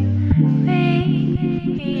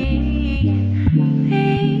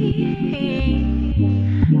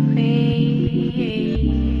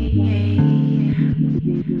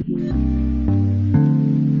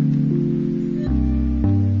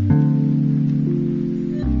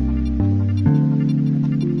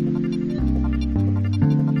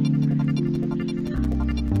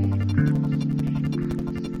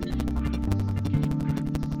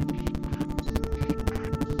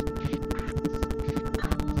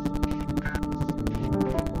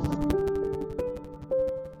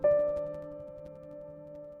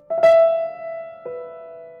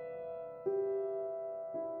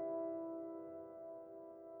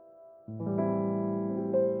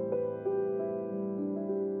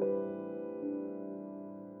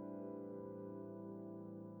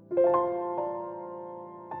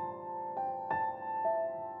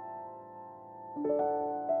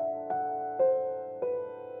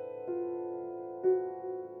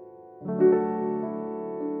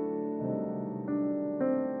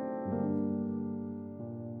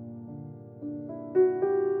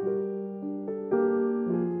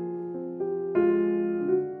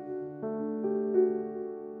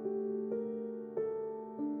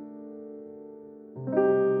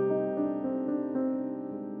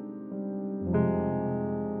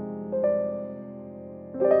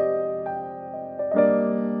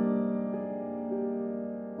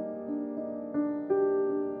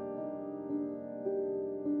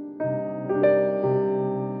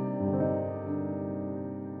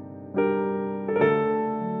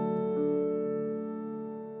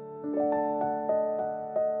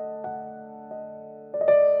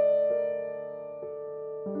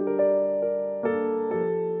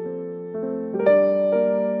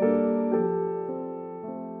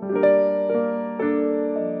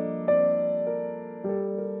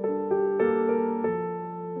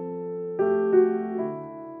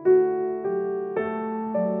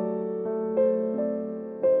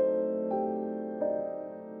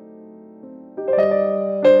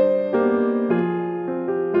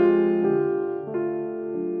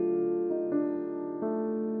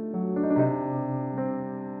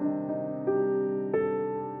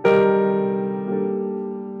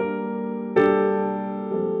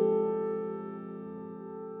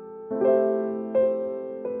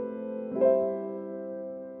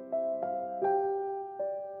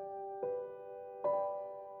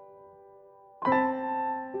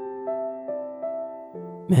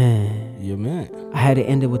 Man. Yeah, man. I had to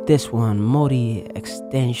end it with this one, Modi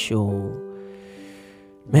Extension.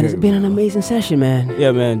 Man, it's been an amazing session, man.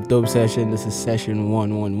 Yeah, man. Dope session. This is session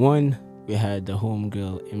 111. We had the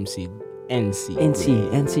homegirl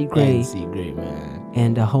NC Gray, man.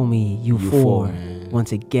 And the homie U4,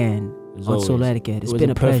 once again on Souletiquette. It's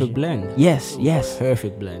been a pleasure. Perfect blend. Yes.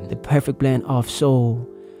 Perfect blend. The perfect blend of soul,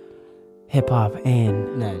 hip hop,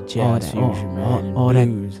 and jazz fusion, man. All that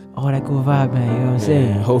good vibe, man. You know what I'm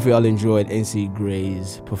saying? Hope y'all enjoyed NC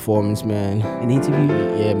Gray's performance, man. An interview?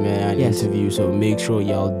 Yeah, man, interview. So make sure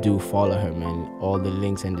y'all do follow her, man. All the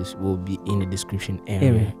links and this will be in the description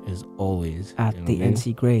area as always. At the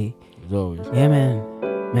NC Gray. As always. Yeah, man.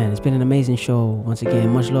 Man, it's been an amazing show. Once again,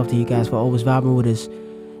 much love to you guys for always vibing with us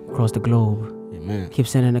across the globe. Yeah, man. Keep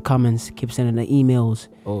sending the comments. Keep sending the emails.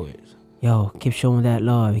 Always. Yo, keep showing that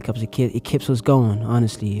love. It keeps us going,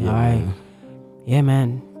 honestly. Yeah, all right? Man. Yeah,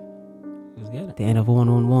 man. Let's get it. The end of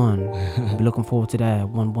 111. I'll be looking forward to that.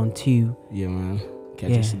 112. Yeah, man.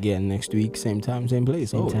 Catch us again next week. Same time, same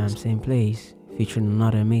place. Same time, same place. Featuring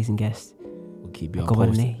another amazing guest. We'll keep you all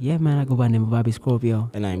posted. Yeah, man. I go by the name of Bobby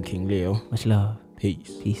Scorpio. And I'm King Leo. Much love.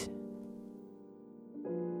 Peace. Peace.